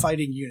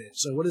crime-fighting unit.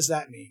 So what does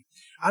that mean?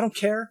 I don't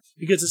care,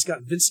 because it's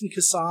got Vincent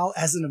Cassel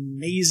as an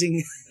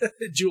amazing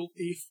jewel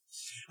thief.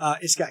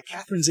 It's got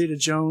Catherine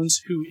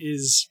Zeta-Jones, who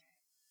is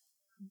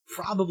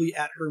probably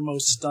at her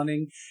most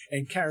stunning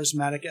and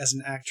charismatic as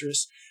an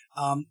actress.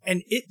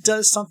 And it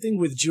does something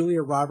with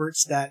Julia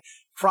Roberts that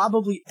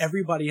probably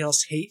everybody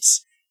else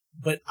hates,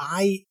 but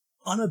I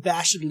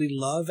unabashedly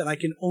love. And I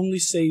can only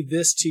say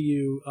this to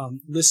you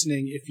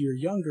listening if you're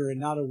younger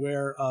and not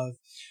aware of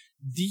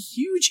the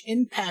huge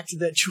impact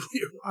that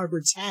Julia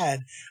Roberts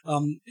had,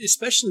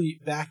 especially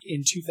back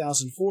in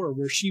 2004,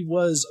 where she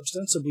was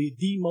ostensibly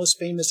the most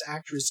famous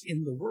actress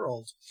in the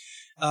world.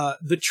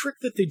 The trick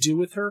that they do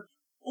with her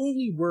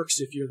only works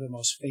if you're the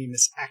most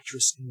famous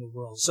actress in the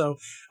world. So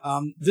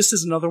this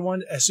is another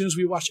one. As soon as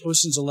we watch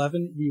Ocean's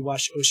 11, we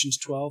watch Ocean's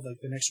 12, like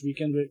the next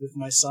weekend with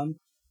my son.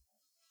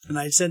 And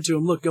I said to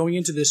him, look, going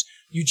into this,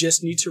 you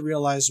just need to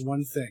realize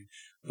one thing.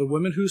 The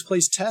woman who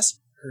plays Tess,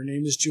 her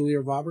name is Julia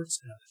Roberts.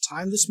 And at the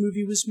time this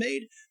movie was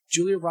made,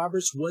 Julia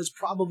Roberts was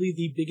probably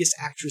the biggest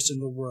actress in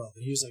the world.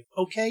 And he was like,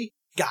 okay,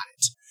 got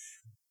it.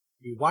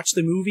 We watched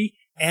the movie.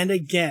 And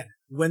again,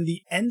 when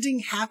the ending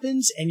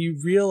happens and you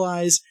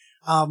realize,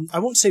 I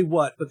won't say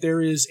what, but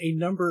there is a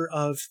number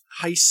of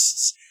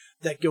heists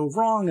that go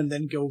wrong and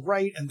then go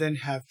right and then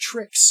have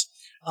tricks.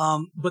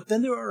 But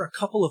then there are a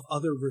couple of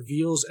other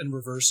reveals and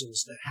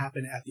reversals that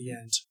happen at the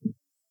end.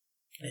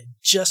 And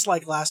just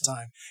like last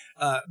time,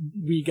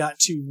 we got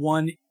to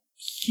one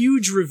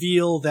huge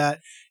reveal that,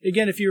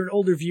 again, if you're an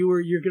older viewer,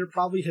 you're going to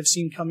probably have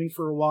seen coming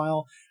for a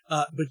while.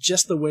 But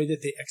just the way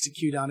that they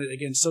execute on it,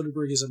 again,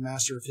 Soderbergh is a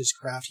master of his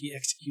craft. He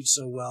executes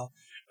so well.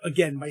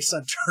 Again, my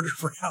son turned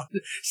around,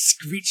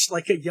 screeched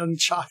like a young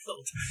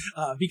child,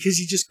 because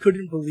he just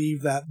couldn't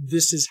believe that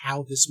this is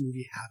how this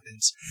movie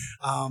happens.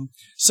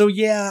 So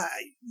yeah,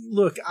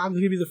 look, I'm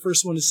going to be the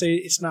first one to say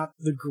it's not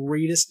the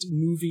greatest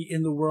movie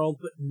in the world,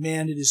 but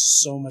man, it is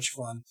so much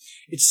fun.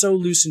 It's so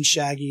loose and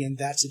shaggy, and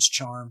that's its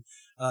charm.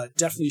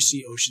 Definitely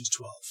see Ocean's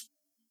 12.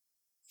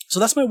 So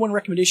that's my one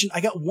recommendation.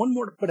 I got one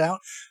more to put out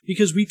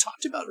because we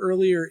talked about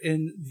earlier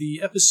in the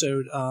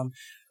episode,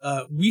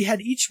 we had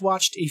each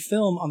watched a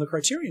film on the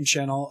Criterion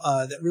Channel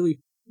that really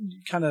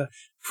kind of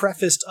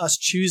prefaced us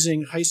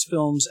choosing heist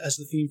films as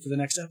the theme for the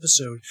next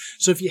episode.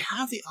 So if you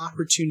have the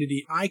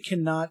opportunity, I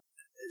cannot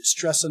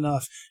stress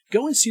enough,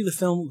 go and see the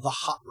film The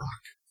Hot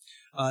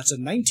Rock. It's a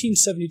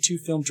 1972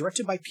 film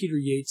directed by Peter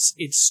Yates.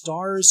 It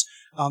stars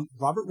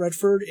Robert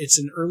Redford. It's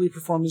an early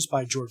performance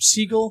by George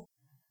Segal.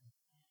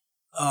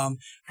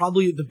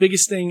 Probably the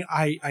biggest thing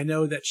I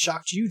know that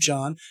shocked you,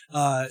 John,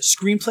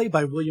 screenplay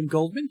by William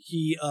Goldman,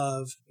 he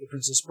of The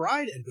Princess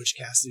Bride and Butch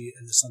Cassidy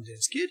and the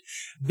Sundance Kid.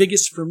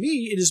 Biggest for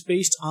me, it is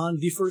based on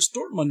the first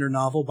Dortmunder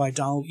novel by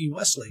Donald E.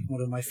 Westlake,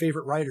 one of my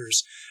favorite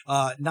writers.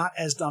 Not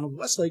as Donald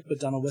Westlake, but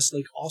Donald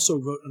Westlake also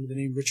wrote under the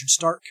name Richard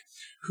Stark,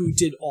 who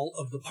did all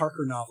of the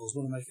Parker novels,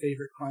 one of my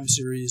favorite crime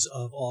series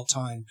of all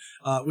time,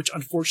 which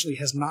unfortunately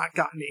has not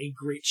gotten a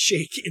great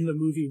shake in the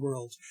movie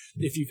world.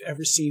 If you've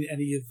ever seen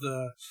any of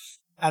the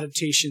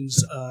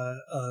adaptations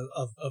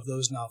of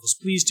those novels,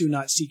 please do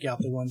not seek out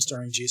the one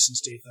starring Jason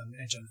Statham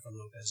and Jennifer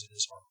Lopez. It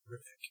is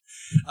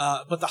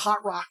horrific. But The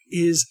Hot Rock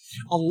is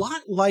a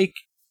lot like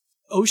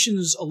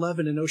Ocean's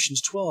 11 and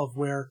Ocean's 12,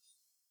 where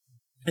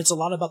it's a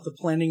lot about the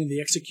planning and the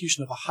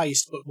execution of a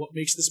heist, but what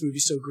makes this movie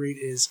so great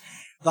is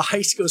the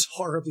heist goes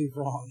horribly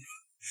wrong.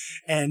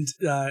 And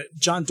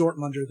John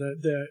Dortmunder,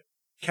 the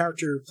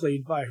character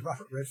played by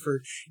Robert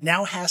Redford,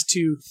 now has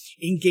to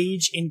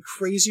engage in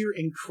crazier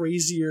and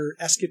crazier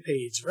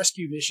escapades,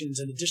 rescue missions,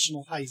 and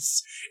additional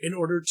heists in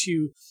order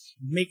to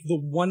make the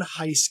one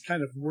heist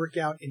kind of work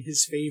out in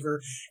his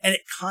favor. And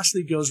it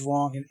constantly goes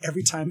wrong, and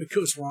every time it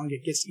goes wrong,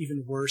 it gets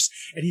even worse.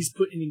 And he's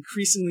put in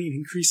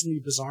increasingly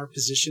bizarre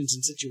positions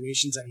and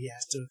situations that he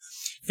has to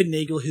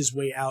finagle his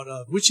way out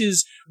of, which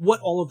is what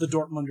all of the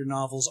Dortmunder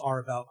novels are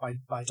about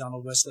by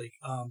Donald Westlake.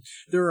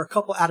 There are a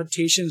couple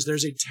adaptations.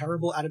 There's a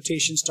terrible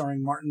adaptation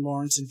starring Martin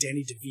Lawrence and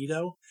Danny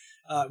DeVito,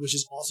 which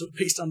is also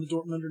based on the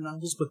Dortmunder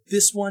novels. But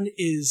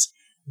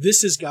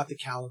this has got the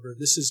caliber.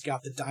 This has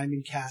got the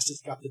diamond cast.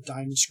 It's got the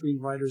diamond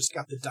screenwriter. It's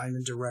got the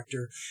diamond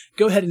director.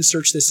 Go ahead and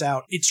search this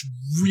out. It's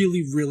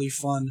really, really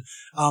fun.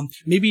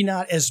 Maybe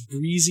not as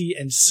breezy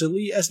and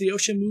silly as the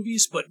Ocean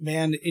movies, but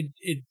man,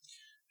 it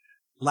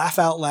laugh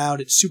out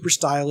loud. It's super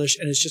stylish,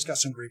 and it's just got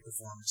some great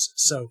performances.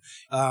 So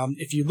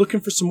if you're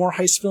looking for some more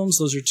heist films,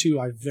 those are two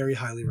I very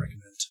highly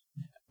recommend.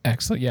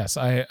 Excellent. Yes,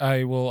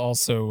 I will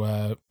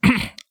also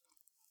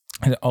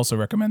I also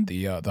recommend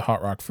the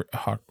Hot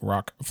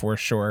Rock for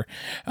sure.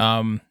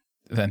 Then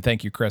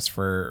thank you, Chris,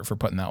 for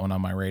putting that one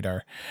on my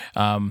radar.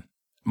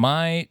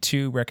 My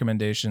two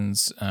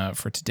recommendations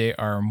for today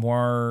are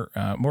more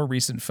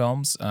recent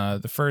films.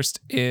 The first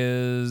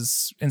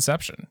is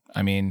Inception.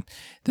 I mean,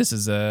 this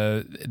is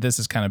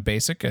kind of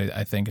basic,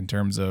 I think, in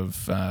terms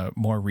of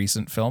more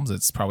recent films.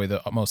 It's probably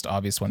the most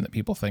obvious one that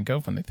people think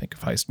of when they think of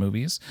heist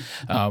movies.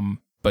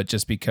 But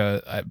just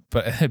because,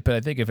 but I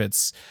think if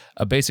it's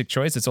a basic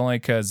choice, it's only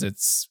because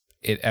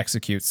it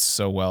executes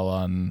so well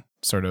on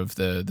sort of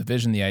the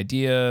vision, the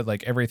idea.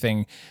 Like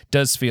everything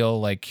does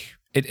feel like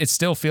it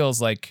still feels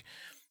like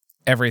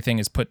everything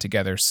is put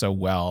together so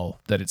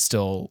well that it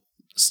still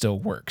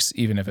works,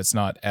 even if it's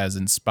not as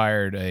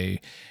inspired a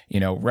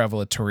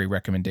revelatory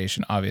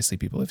recommendation. Obviously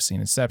people have seen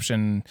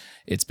Inception,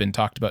 it's been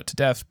talked about to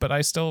death, but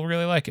I still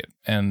really like it,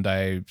 and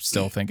I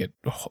still think it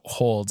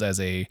holds as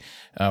a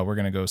we're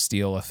gonna go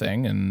steal a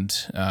thing, and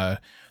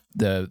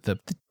the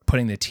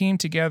putting the team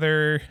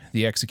together,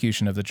 the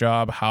execution of the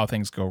job, how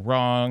things go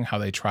wrong, how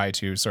they try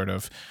to sort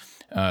of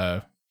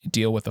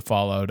deal with the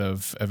fallout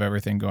of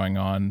everything going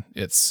on.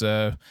 It's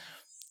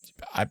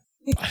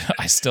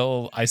I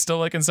still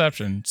like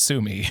Inception.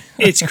 Sue me.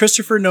 It's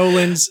Christopher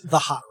Nolan's The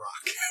Hot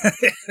Rock.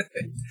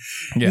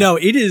 Yeah. No,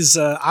 it is.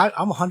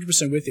 I'm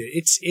 100% with you.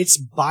 It's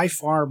by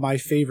far my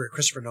favorite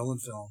Christopher Nolan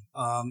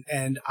film.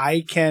 And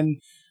I can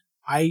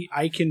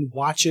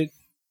watch it.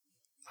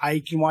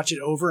 I can watch it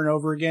over and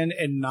over again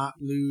and not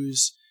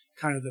lose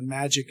kind of the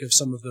magic of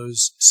some of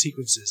those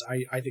sequences.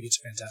 I think it's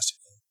fantastic.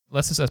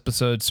 Lets this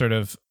episode sort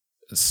of,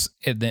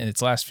 in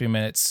its last few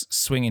minutes,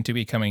 swing into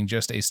becoming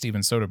just a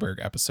Steven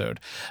Soderbergh episode.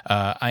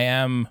 I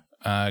am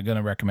going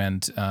to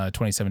recommend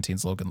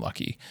 2017's Logan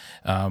Lucky,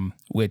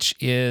 which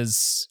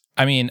is,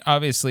 I mean,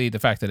 obviously the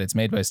fact that it's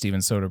made by Steven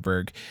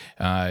Soderbergh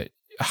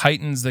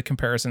heightens the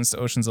comparisons to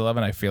Ocean's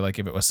 11. I feel like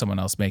if it was someone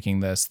else making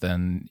this,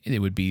 then it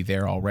would be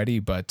there already.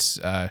 But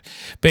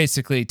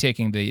basically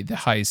taking the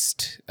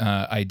heist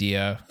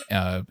idea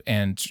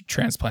and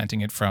transplanting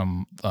it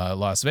from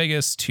Las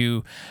Vegas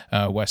to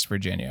West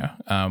Virginia,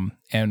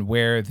 and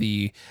where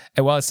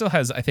while it still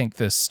has, I think,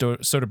 the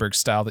Soderbergh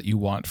style that you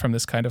want from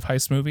this kind of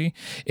heist movie,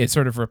 it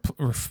sort of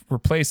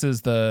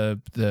replaces the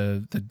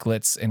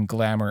glitz and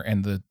glamour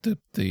and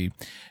the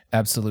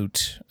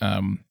absolute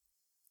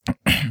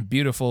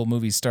beautiful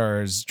movie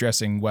stars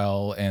dressing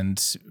well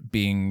and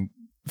being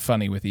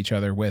funny with each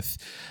other with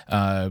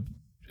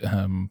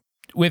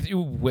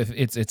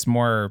it's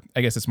more, I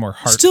guess it's more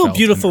heartfelt. Still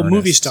beautiful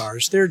movie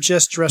stars. They're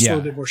just dressed a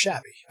little bit more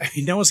shabby. I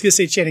mean, no one's gonna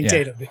say Channing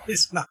Tatum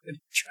is not an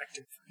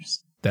attractive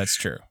person. That's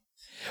true,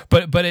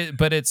 but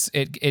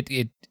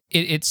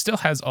it still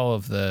has all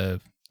of the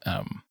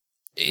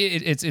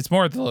it's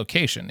more the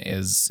location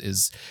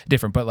is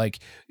different, but like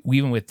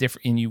even with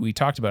different, and we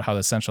talked about how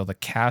essential the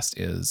cast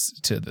is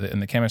and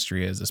the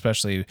chemistry is,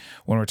 especially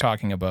when we're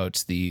talking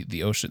about the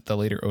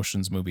later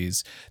Ocean's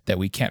movies that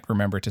we can't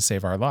remember to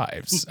save our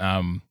lives.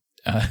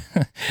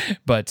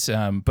 But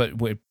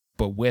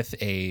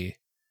with a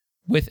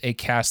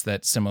cast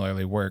that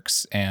similarly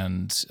works,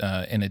 and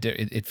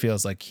it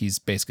feels like he's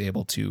basically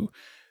able to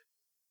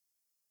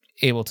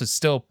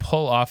still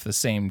pull off the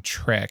same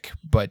trick,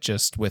 but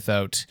just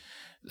without.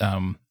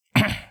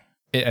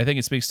 I think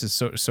it speaks to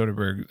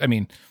Soderbergh. I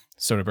mean,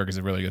 Soderbergh is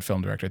a really good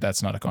film director.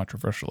 That's not a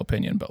controversial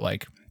opinion, but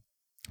like,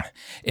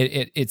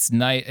 it's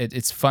nice.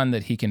 It's fun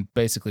that he can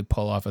basically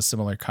pull off a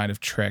similar kind of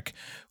trick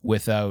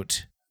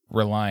without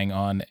relying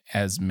on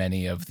as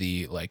many of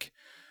the like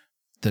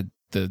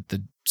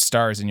the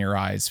stars in your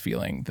eyes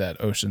feeling that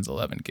Ocean's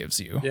 11 gives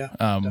you. Yeah,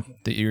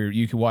 that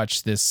you can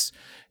watch this,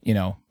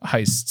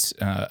 heist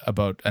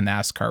about a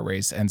NASCAR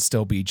race and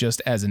still be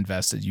just as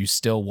invested. You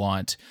still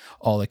want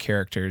all the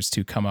characters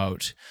to come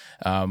out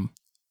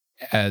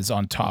as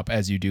on top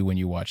as you do when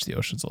you watch the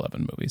Ocean's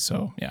 11 movie.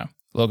 So yeah,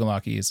 Logan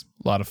Lucky is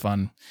a lot of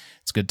fun.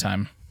 It's a good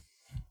time.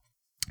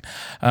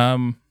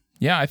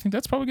 Yeah, I think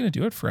that's probably going to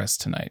do it for us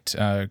tonight.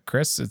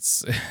 Chris,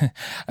 it's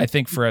I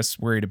think for us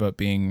worried about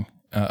being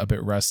a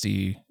bit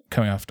rusty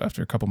coming off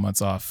after a couple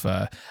months off,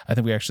 I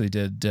think we actually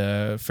did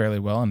fairly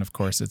well. And of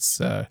course,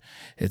 it's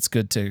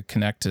good to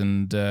connect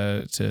and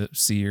to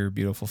see your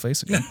beautiful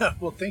face again.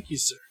 Well, thank you,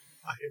 sir.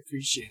 I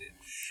appreciate it.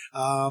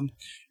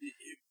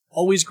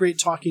 Always great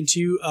talking to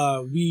you.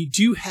 We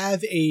do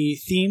have a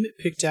theme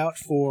picked out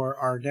for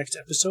our next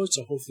episode,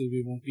 so hopefully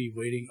we won't be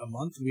waiting a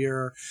month. We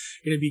are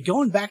going to be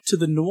going back to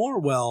the noir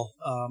well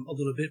a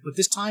little bit, but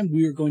this time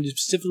we are going to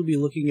specifically be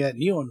looking at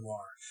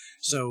neo-noir.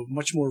 So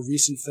much more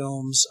recent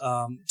films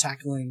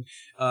tackling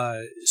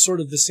sort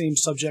of the same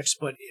subjects,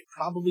 but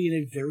probably in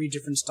a very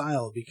different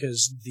style,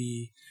 because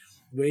the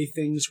way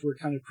things were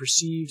kind of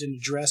perceived and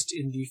addressed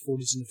in the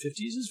 40s and the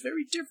 50s is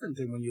very different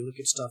than when you look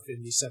at stuff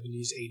in the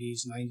 70s,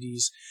 80s,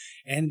 90s,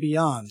 and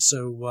beyond.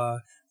 So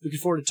looking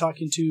forward to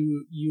talking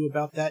to you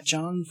about that,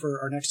 John, for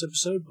our next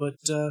episode.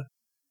 But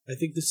I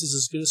think this is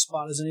as good a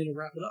spot as any to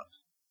wrap it up.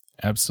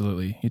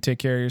 Absolutely. You take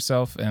care of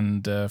yourself,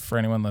 and for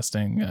anyone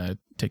listening,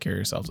 take care of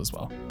yourselves as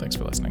well. Thanks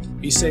for listening.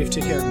 Be safe.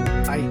 Take care.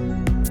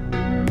 Bye.